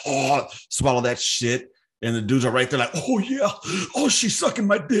swallow that shit. And the dudes are right there, like, "Oh yeah, oh she's sucking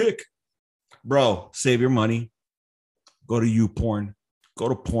my dick." Bro, save your money. Go to YouPorn. Go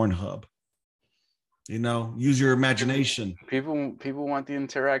to Pornhub. You know, use your imagination. People want the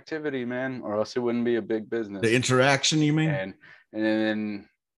interactivity, man, or else it wouldn't be a big business. The interaction, you mean? And then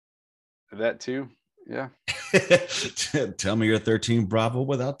that too. Yeah. Tell me you're 13 Bravo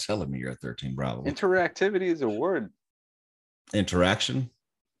without telling me you're 13 Bravo. Interactivity is a word. Interaction?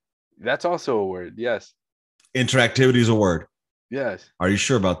 That's also a word. Yes. Interactivity is a word. Yes. Are you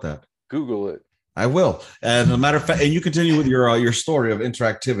sure about that? Google it. I will. As a matter of fact, and you continue with your story of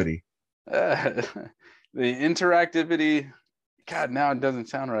interactivity. The interactivity. God, now it doesn't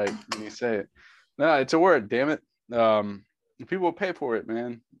sound right when you say it. No, it's a word. Damn it. People pay for it,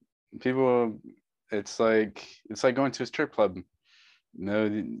 man. People, it's like going to a strip club. No,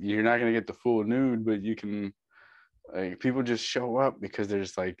 you're not gonna get the full nude, but you can. Like, people just show up because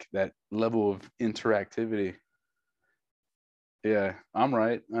there's like that level of interactivity. Yeah, I'm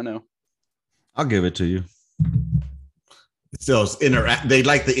right. I know. I'll give it to you. So it's they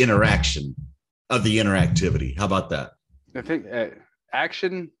like the interaction of the interactivity. How about that? I think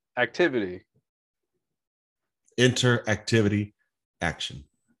action, activity. Interactivity, action.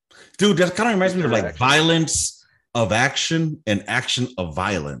 Dude, that kind of reminds me of like violence of action and action of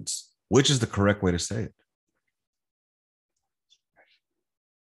violence. Which is the correct way to say it?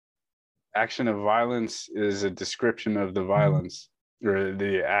 Action of violence is a description of the violence or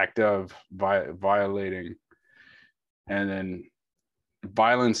the act of violating. And then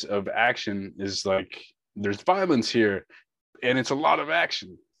violence of action is like, there's violence here and it's a lot of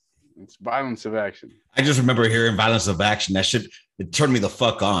action. It's violence of action. I just remember hearing violence of action. That shit, it turned me the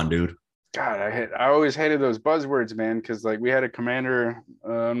fuck on, dude. God, I always hated those buzzwords, man, because like we had a commander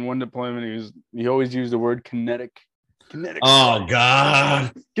on one deployment. He always used the word kinetic. Oh strike.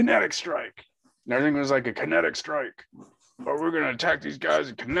 God. Kinetic strike. And everything was like a kinetic strike. Oh, we're gonna attack these guys,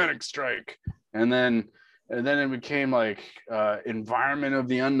 a kinetic strike. And then it became like environment of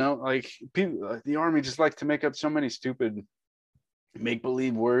the unknown. Like people, the Army just likes to make up so many stupid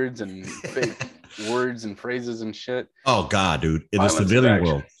make-believe words and fake words and phrases and shit. Oh God, dude. In the civilian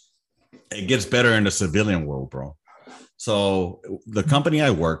world. It gets better in the civilian world, bro. So the company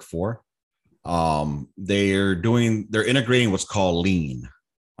I work for, they're integrating what's called lean.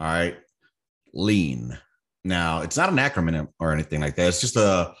 All right. Lean. Now it's not an acronym or anything like that. It's just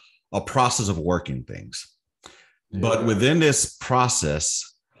a process of working things. Yeah. But within this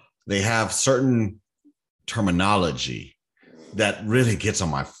process, they have certain terminology that really gets on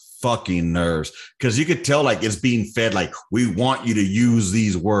my fucking nerves, because you could tell like it's being fed like, we want you to use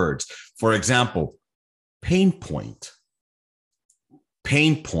these words. For example, pain point.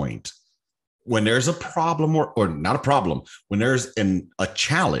 When there's a problem or not a problem, when there's a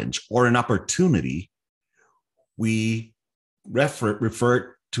challenge or an opportunity, we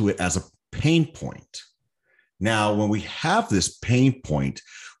refer to it as a pain point. Now, when we have this pain point,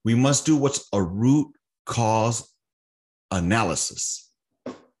 we must do what's a root cause analysis.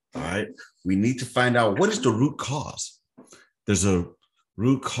 All right. We need to find out what is the root cause. There's a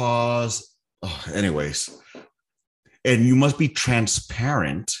root cause. Anyways. And you must be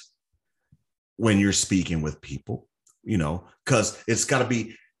transparent when you're speaking with people, you know, because it's got to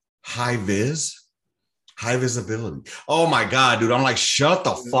be high visibility. Oh my God, dude. I'm like, shut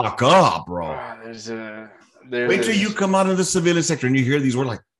the fuck up, bro. Wait till you come out of the civilian sector and you hear these words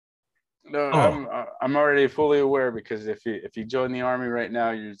like, no, I'm already fully aware, because if you join the Army right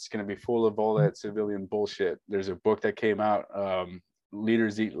now, you're just going to be full of all that civilian bullshit. There's a book that came out,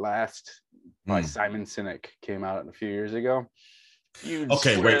 Leaders Eat Last by Simon Sinek, came out a few years ago. Wait.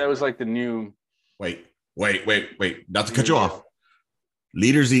 That was like the new. Wait. Not to cut you off.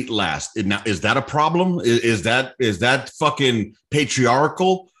 Leaders eat last. Now, is that a problem? Is that fucking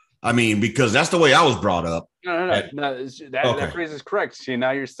patriarchal? I mean, because that's the way I was brought up. No. That phrase is correct. See, now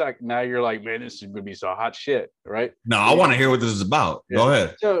you're stuck. Now you're like, man, this is gonna be so hot shit, right? No, I want to hear what this is about. Yeah. Go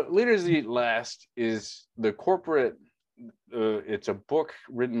ahead. So, Leaders Eat Last is the corporate. It's a book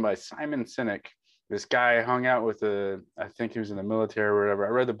written by Simon Sinek this guy hung out with I think he was in the military or whatever. I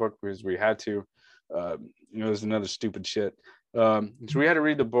read the book because we had to. It was another stupid shit. So we had to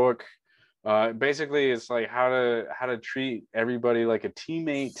read the book. Basically, it's like how to treat everybody like a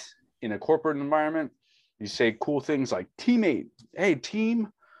teammate in a corporate environment. You say cool things like teammate, hey team.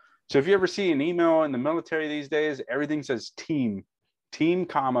 So if you ever see an email in the military these days, everything says team,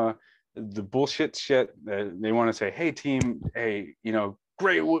 comma, the bullshit shit. They want to say, hey team, hey,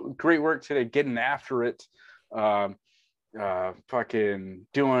 great work today, getting after it, fucking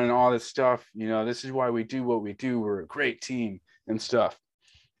doing all this stuff. This is why we do what we do. We're a great team and stuff.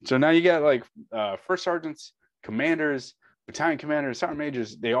 So now you got like first sergeants, commanders, battalion commanders, sergeant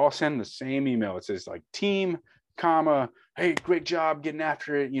majors. They all send the same email. It says like team, comma, hey, great job getting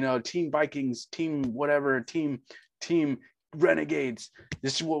after it. Team Vikings, team whatever, team Renegades.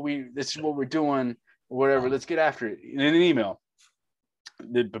 This is what we're doing. Whatever. Let's get after it in an email.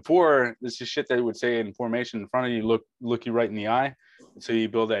 Before, this is shit that would say in formation in front of you, look you right in the eye. So you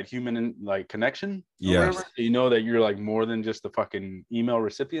build that human like connection. Yes. So you know that you're like more than just the fucking email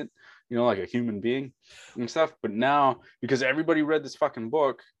recipient, like a human being and stuff. But now, because everybody read this fucking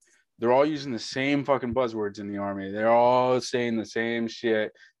book, they're all using the same fucking buzzwords in the Army. They're all saying the same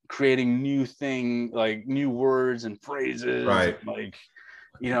shit, creating new words and phrases. Right. Like,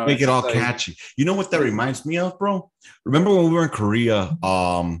 make it all like, catchy. You know what that reminds me of, bro? Remember when we were in Korea?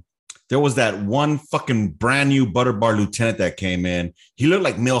 There was that one fucking brand new butter bar lieutenant that came in. He looked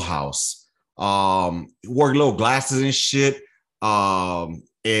like Milhouse. He wore little glasses and shit. And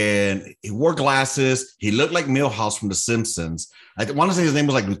he wore glasses. He looked like Milhouse from The Simpsons. I want to say his name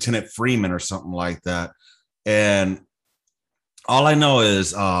was like Lieutenant Freeman or something like that. And all I know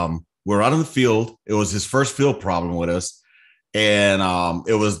is we're out in the field. It was his first field problem with us. And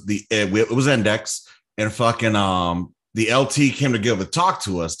it was Index, and fucking the LT came to talk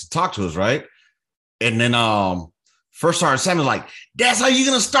to us, right? And then First Sergeant Sam was like, that's how you're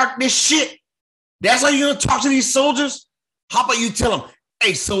gonna start this shit? That's how you're gonna talk to these soldiers? How about you tell them,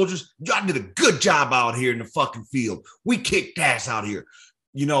 hey soldiers, y'all did a good job out here in the fucking field. We kicked ass out here.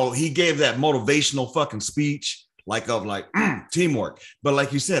 He gave that motivational fucking speech of teamwork. But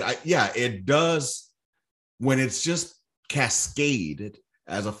like you said, it does when it's just cascaded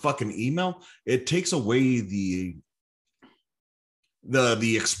as a fucking email, it takes away the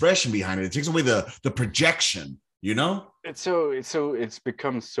expression behind it. It takes away the projection, it's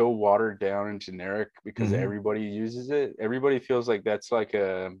become so watered down and generic because everybody uses it. Everybody feels like that's like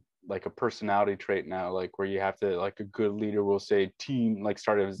a personality trait now, like where you have to, like a good leader will say team, like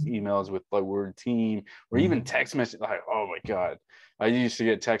start his emails with the word team, or even text message. Like, oh my God, I used to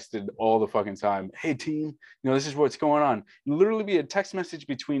get texted all the fucking time. Hey team, this is what's going on. It'd literally be a text message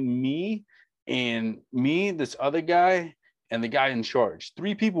between me, this other guy, and the guy in charge.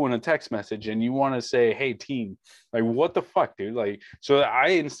 3 people in a text message, and you want to say, hey team, like what the fuck, dude? Like, so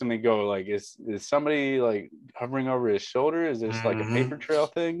I instantly go like, is somebody like hovering over his shoulder? Is this like a paper trail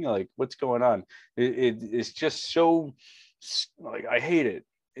thing? Like, what's going on? It's just so, like, I hate it.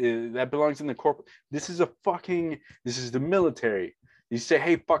 That belongs in the corporate. This is the military. You say,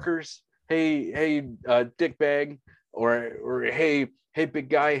 hey fuckers, hey dick bag, or hey big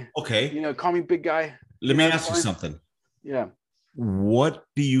guy. Okay. Call me big guy. Let me ask you something. Yeah. What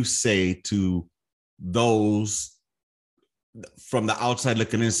do you say to those from the outside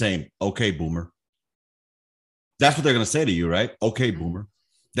looking in saying, okay, boomer? That's what they're going to say to you, right? Okay, boomer.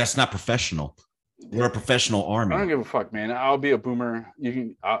 That's not professional. We're a professional army. I don't give a fuck, man. I'll be a boomer.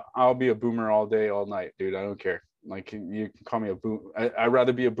 I'll be a boomer all day, all night, dude. I don't care. Like, you can call me a boomer. I'd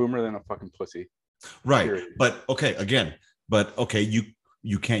rather be a boomer than a fucking pussy. Right. Period. But okay,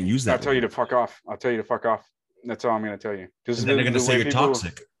 you can't use that. I'll tell you to fuck off. That's all I'm going to tell you. Because they're going to say you're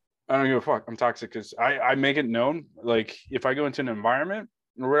toxic. I don't give a fuck. I'm toxic because I make it known. Like, if I go into an environment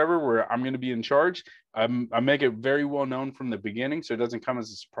or whatever where I'm going to be in charge, I make it very well known from the beginning, so it doesn't come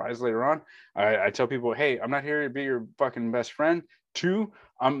as a surprise later on. I tell people, hey, I'm not here to be your fucking best friend. 2,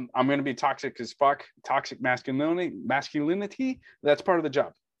 I'm going to be toxic as fuck. Toxic masculinity. That's part of the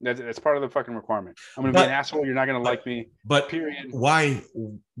job. That's part of the fucking requirement. I'm going to be an asshole. You're not going to like me. But period. Why?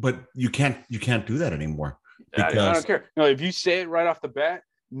 But you can't do that anymore. Because I don't care. No, if you say it right off the bat,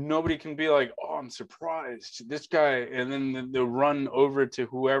 nobody can be like, oh, I'm surprised. This guy, and then they'll run over to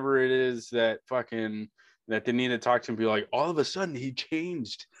whoever it is that they need to talk to and be like, all of a sudden he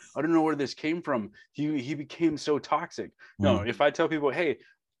changed. I don't know where this came from. He became so toxic. No, if I tell people, hey,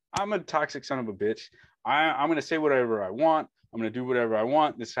 I'm a toxic son of a bitch. I'm going to say whatever I want. I'm going to do whatever I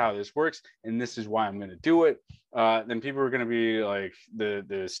want. This is how this works. And this is why I'm going to do it. Then people are going to be like,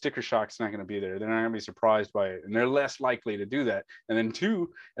 the sticker shock's not going to be there. They're not going to be surprised by it. And they're less likely to do that. And then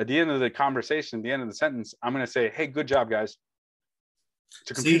two, at the end of the conversation, at the end of the sentence, I'm going to say, hey, good job, guys.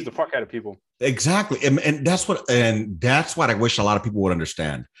 To confuse the fuck out of people. Exactly. And that's what I wish a lot of people would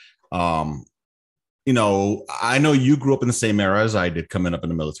understand. You know, I know you grew up in the same era as I did coming up in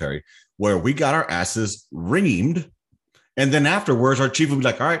the military, where we got our asses reamed. And then afterwards, our chief would be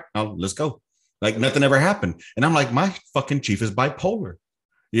like, all right, now let's go. Like nothing ever happened. And I'm like, my fucking chief is bipolar,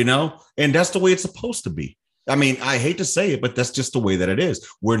 you know, and that's the way it's supposed to be. I mean, I hate to say it, but that's just the way that it is.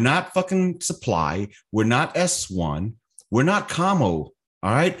 We're not fucking supply. We're not S1. We're not commo.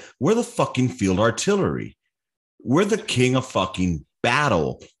 All right. We're the fucking field artillery. We're the king of fucking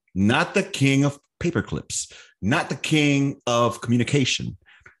battle, not the king of paper clips, not the king of communication.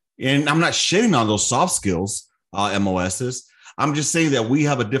 And I'm not shitting on those soft skills, MOSs. I'm just saying that we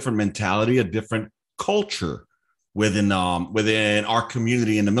have a different mentality, a different culture within our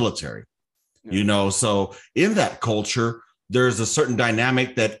community in the military. Yeah. You know, so in that culture, there's a certain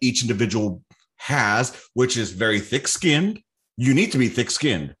dynamic that each individual has, which is very thick-skinned. You need to be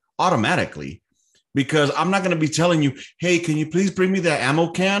thick-skinned automatically, because I'm not going to be telling you, hey, can you please bring me that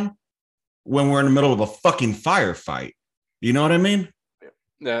ammo can when we're in the middle of a fucking firefight? You know what I mean?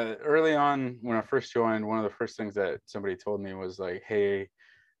 Early on, when I first joined, one of the first things that somebody told me was like, hey,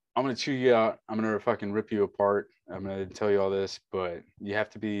 I'm going to chew you out. I'm going to fucking rip you apart. I'm going to tell you all this, but you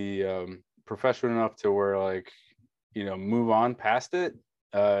have to be professional enough to where, like, you know, move on past it.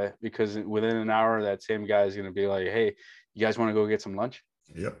 Because within an hour, that same guy is going to be like, hey, you guys want to go get some lunch?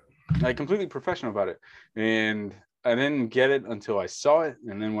 Yep. Like, completely professional about it. And I didn't get it until I saw it.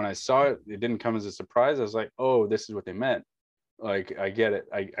 And then when I saw it, it didn't come as a surprise. I was like, oh, this is what they meant. Like, I get it.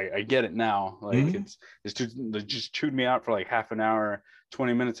 I get it now. Like, they just chewed me out for like half an hour,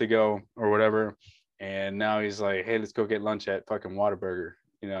 20 minutes ago or whatever. And now he's like, hey, let's go get lunch at fucking Whataburger.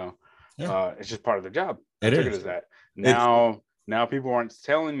 You know, it's just part of the job. I took it as that. Now people aren't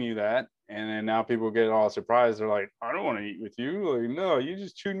telling you that. And then now people get all surprised. They're like, I don't want to eat with you. Like, no, you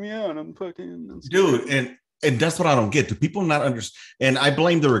just chewed me out. I'm fucking dude. And that's what I don't get. Do people not understand? And I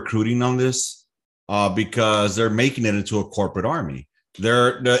blame the recruiting on this. Because they're making it into a corporate army.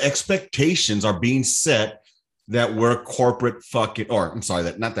 The expectations are being set that we're corporate fucking, or I'm sorry,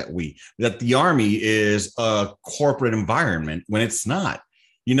 that the army is a corporate environment when it's not,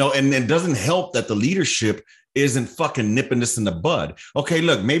 you know, and it doesn't help that the leadership isn't fucking nipping this in the bud. Okay,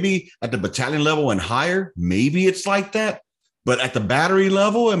 look, maybe at the battalion level and higher, maybe it's like that, but at the battery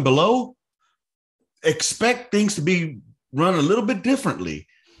level and below, expect things to be run a little bit differently,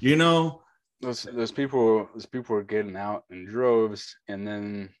 you know. Those people are getting out in droves, and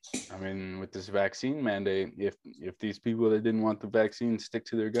then, I mean, with this vaccine mandate, if these people that didn't want the vaccine stick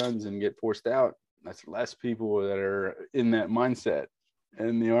to their guns and get forced out, that's less people that are in that mindset,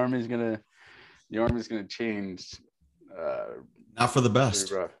 and the army's gonna change. Not for the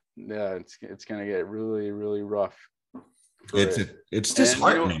best. Rough. Yeah, it's gonna get really, really rough. It's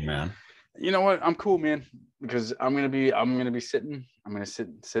disheartening, man. You know what? I'm cool, man, because I'm gonna be sitting. I'm gonna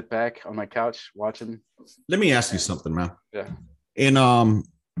sit back on my couch watching. Let me ask you something, man. Yeah. And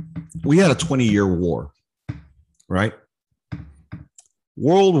we had a 20-year war, right?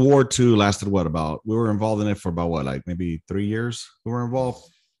 World War II lasted what about? We were involved in it for about what, like maybe 3 years? We were involved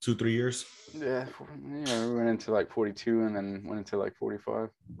 2-3 years. Yeah, we went into like 42 and then went into like 45.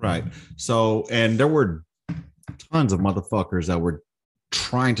 Right. So, and there were tons of motherfuckers that were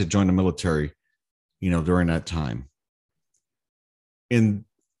trying to join the military, you know, during that time. In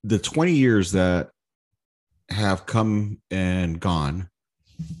the 20 years that have come and gone,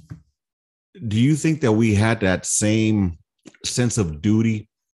 do you think that we had that same sense of duty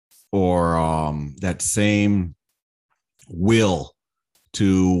or that same will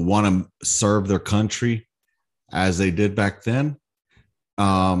to want to serve their country as they did back then?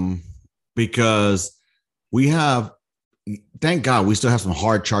 Because we have, thank God we still have some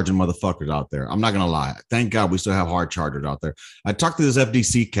hard charging motherfuckers out there. I'm not going to lie. Thank God we still have hard chargers out there. I talked to this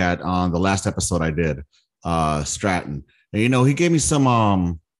FDC cat on the last episode I did, Stratton. And, you know, he gave me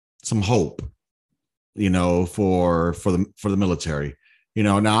some hope, you know, for the military. You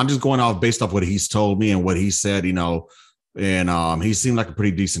know, now I'm just going off based off what he's told me and what he said, you know, and he seemed like a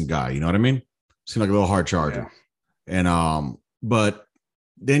pretty decent guy. You know what I mean? Seemed like a little hard charger. Yeah. And but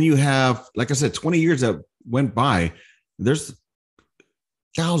then you have, like I said, 20 years that went by. There's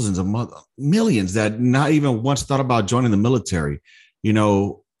thousands of millions that not even once thought about joining the military, you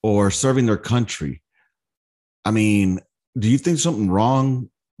know, or serving their country. I mean, do you think something wrong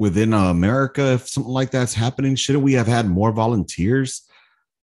within America if something like that's happening? Shouldn't we have had more volunteers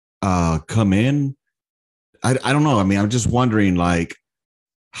come in? I don't know. I mean, I'm just wondering, like,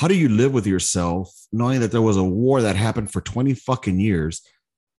 how do you live with yourself knowing that there was a war that happened for 20 fucking years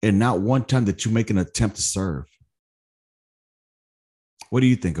and not one time that you make an attempt to serve? What do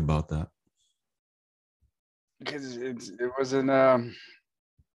you think about that? Because it wasn't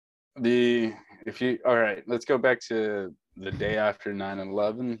the if you all right, let's go back to the day after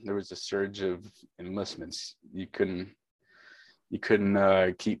 9/11. There was a surge of enlistments. You couldn't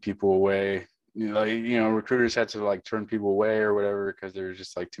keep people away. Recruiters had to like turn people away or whatever because there was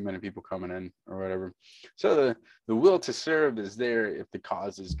just like too many people coming in or whatever. So the will to serve is there if the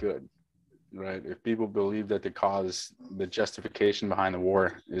cause is good, right? If people believe that the justification behind the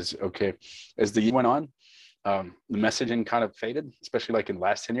war is okay. As the year went on, the messaging kind of faded, especially like in the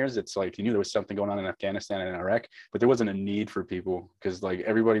last 10 years. It's like you knew there was something going on in Afghanistan and in Iraq, but there wasn't a need for people because like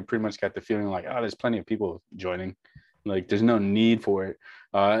everybody pretty much got the feeling like, oh, there's plenty of people joining. Like there's no need for it.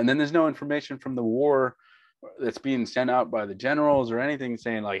 And then there's no information from the war that's being sent out by the generals or anything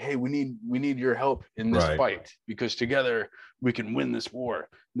saying like, hey, we need your help in this fight because together we can win this war.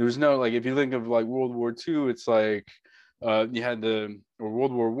 There's no, like, if you think of like World War II, it's like you had or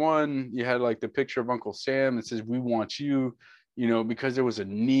World War I, you had like the picture of Uncle Sam that says, we want you, because there was a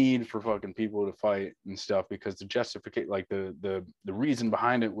need for fucking people to fight and stuff because the justification, like the reason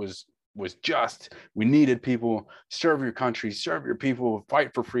behind it was just, we needed people, serve your country, serve your people,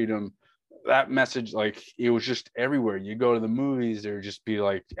 fight for freedom. That message, like, it was just everywhere. You go to the movies, there would just be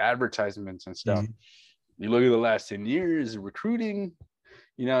like advertisements and stuff. You look at the last 10 years of recruiting,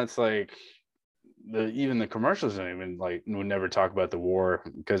 it's like even the commercials don't even like would never talk about the war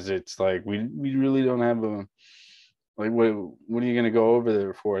because it's like we really don't have a like what are you going to go over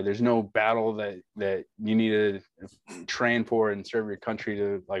there for? There's no battle that you need to train for and serve your country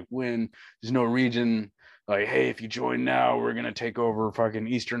to like win. There's no region like, hey, if you join now, we're going to take over fucking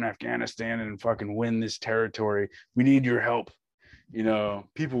Eastern Afghanistan and fucking win this territory. We need your help.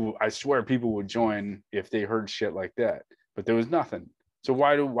 People, I swear people would join if they heard shit like that, but there was nothing. So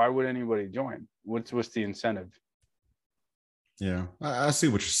why would anybody join? What's the incentive? Yeah, I see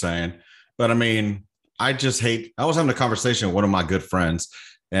what you're saying, but I mean, I was having a conversation with one of my good friends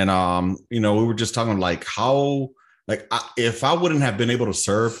and, we were just talking like how, like, if I wouldn't have been able to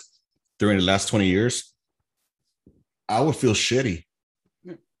serve during the last 20 years, I would feel shitty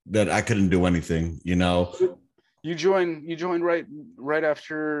that I couldn't do anything, You joined right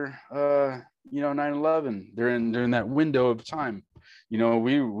after, 9/11 during that window of time. We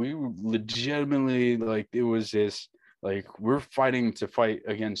legitimately, like, it was this, like, we're fighting to fight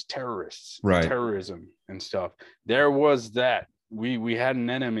against terrorists, right? Terrorism and stuff. There was that. We had an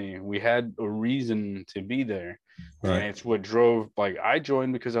enemy. We had a reason to be there. Right. And it's what drove, like, I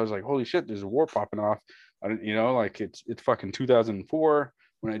joined because I was like, holy shit, there's a war popping off. Like it's fucking 2004.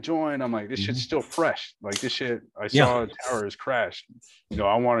 When I joined, I'm like, this shit's still fresh. Like this shit, I saw towers crash.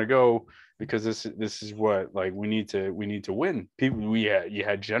 I want to go because this is what, like, we need to win. You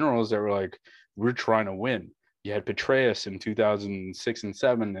had generals that were like, we're trying to win. You had Petraeus in 2006 and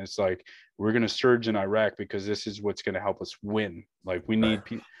 7. It's like, we're going to surge in Iraq because this is what's going to help us win. Like, we need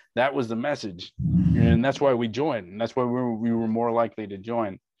people. That was the message. And that's why we joined. And that's why we were more likely to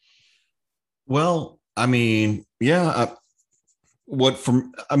join. Well, I mean, yeah. Every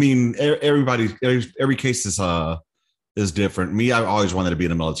case is different. Me, I always wanted to be in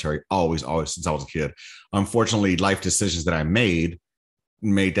the military. Always, since I was a kid. Unfortunately, life decisions that I made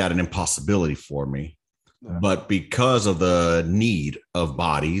that an impossibility for me. Yeah. But because of the need of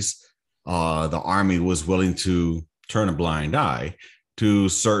bodies, the Army was willing to turn a blind eye to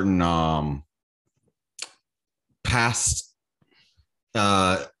certain past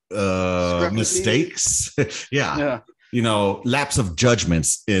mistakes. Yeah. Lapse of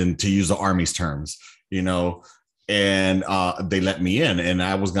judgments, to use the Army's terms, and they let me in and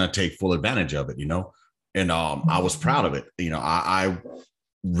I was going to take full advantage of it, and I was proud of it. I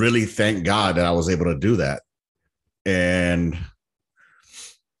really thank God that I was able to do that. And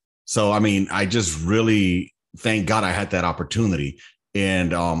so, I mean, I just really thank God I had that opportunity.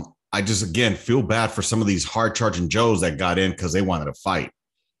 And I just, again, feel bad for some of these hard charging Joes that got in because they wanted to fight.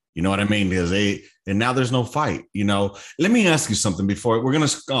 You know what I mean? Because and now there's no fight, Let me ask you something before we're going to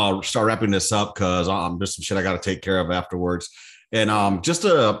start wrapping this up, because there's some shit I got to take care of afterwards. And just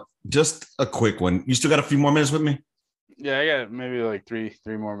a quick one. You still got a few more minutes with me? Yeah, I got maybe like three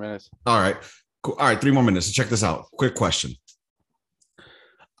more minutes. All right. Cool. All right. 3 more minutes. So check this out. Quick question.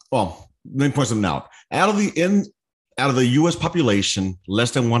 Well, let me point something out. Out of the U.S. population,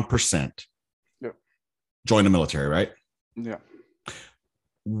 less than 1% join the military, right? Yeah.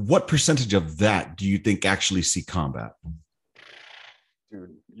 what percentage of that do you think actually see combat?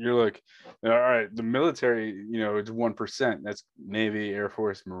 Dude, you're like, all right, the military, it's 1%. That's Navy, Air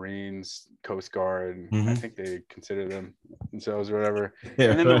Force, Marines, Coast Guard. I think they consider themselves or whatever.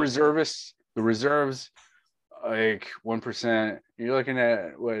 Yeah, and then the reservists, like 1%. You're looking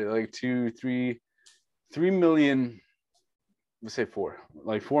at what, like 3 million. Let's say 4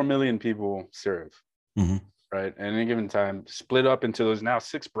 million people serve. Right, at any given time, split up into those now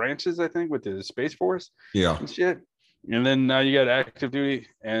 6 branches, I think, with the Space Force. Yeah, and shit. And then now you got active duty,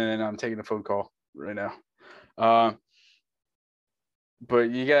 and I'm taking a phone call right now.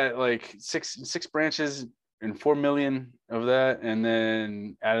 But you got like six branches and 4 million of that, and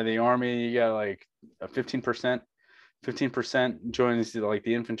then out of the Army, you got like a 15%. 15% joins like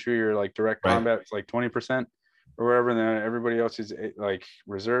the infantry or like direct combat. It's like 20% or whatever. And then everybody else is like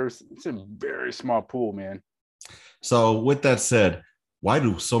reserves. It's a very small pool, man. So with that said, why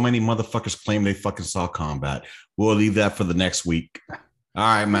do so many motherfuckers claim they fucking saw combat? We'll leave that for the next week. All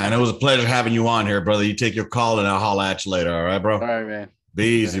right, man. It was a pleasure having you on here, brother. You take your call and I'll holler at you later. All right, bro? All right, man.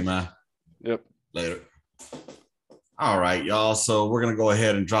 Be easy, man. Yep. Later. All right, y'all. So we're going to go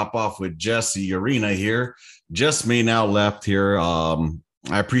ahead and drop off with Jesse Arena here. Just me now left here. I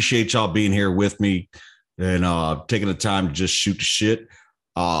appreciate y'all being here with me and taking the time to just shoot the shit.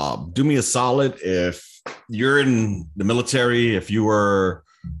 Do me a solid. If you're in the military, if you were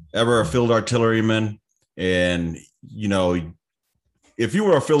ever a field artilleryman, and if you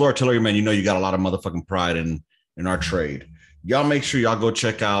were a field artilleryman, you got a lot of motherfucking pride in our trade. Y'all make sure y'all go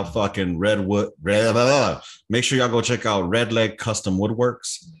check out fucking Make sure y'all go check out Red Leg Custom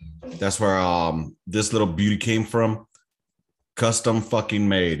Woodworks. That's where this little beauty came from. Custom fucking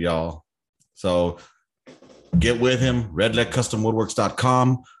made, y'all. So get with him.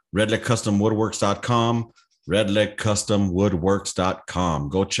 RedlegCustomWoodworks.com. RedlegCustomWoodworks.com. RedlegCustomWoodworks.com.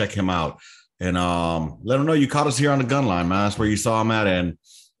 Go check him out. And let him know you caught us here on the gun line, man. That's where you saw him at. And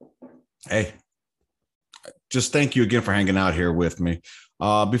hey, just thank you again for hanging out here with me.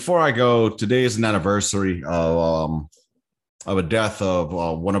 Before I go, today is an anniversary of a death of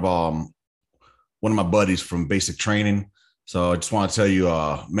one of my buddies from basic training. So I just want to tell you,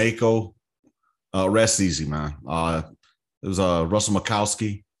 Mako, rest easy, man. It was Russell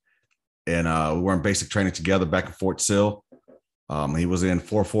Makowski, and we were in basic training together back in Fort Sill. He was in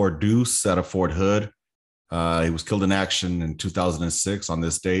 4-4 Deuce out of Fort Hood. He was killed in action in 2006 on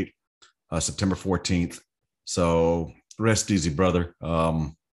this date, September 14th. So rest easy, brother.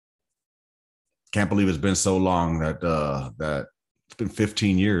 Can't believe it's been so long that it's been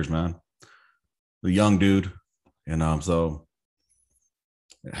 15 years, man. The young dude. And so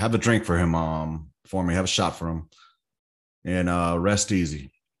have a drink for him, for me. Have a shot for him. And rest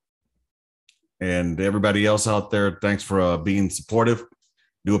easy. And everybody else out there, thanks for being supportive.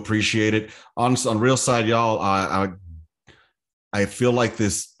 Do appreciate it. On real side, y'all, I feel like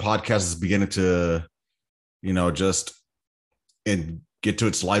this podcast is beginning to, just get to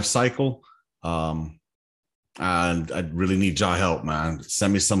its life cycle. And I really need y'all help, man.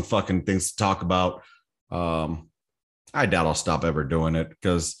 Send me some fucking things to talk about. I doubt I'll stop ever doing it,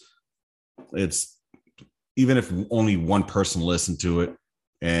 because it's, even if only one person listened to it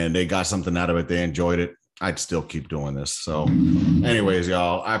and they got something out of it, they enjoyed it, I'd still keep doing this. So anyways,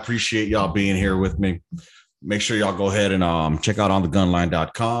 y'all, I appreciate y'all being here with me. Make sure y'all go ahead and check out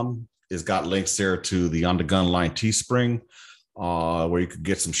onthegunline.com. It's got links there to the On the Gun Line Teespring, where you could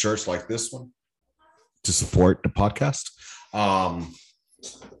get some shirts like this one to support the podcast.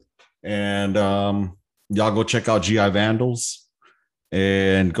 And y'all go check out GI Vandals,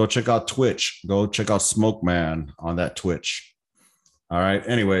 and go check out Twitch. Go check out Smoke Man on that Twitch. All right.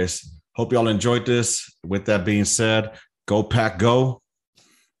 Anyways, hope y'all enjoyed this. With that being said, go Pack Go.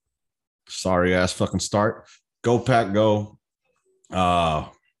 Sorry ass fucking start. Go Pack Go.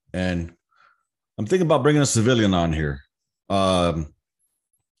 And I'm thinking about bringing a civilian on here.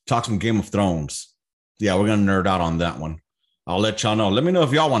 Talk some Game of Thrones. Yeah, we're gonna nerd out on that one. I'll let y'all know. Let me know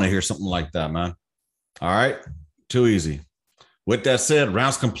if y'all want to hear something like that, man. All right. Too easy. With that said,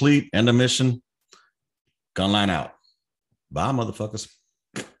 rounds complete. End of mission. Gun line out. Bye, motherfuckers.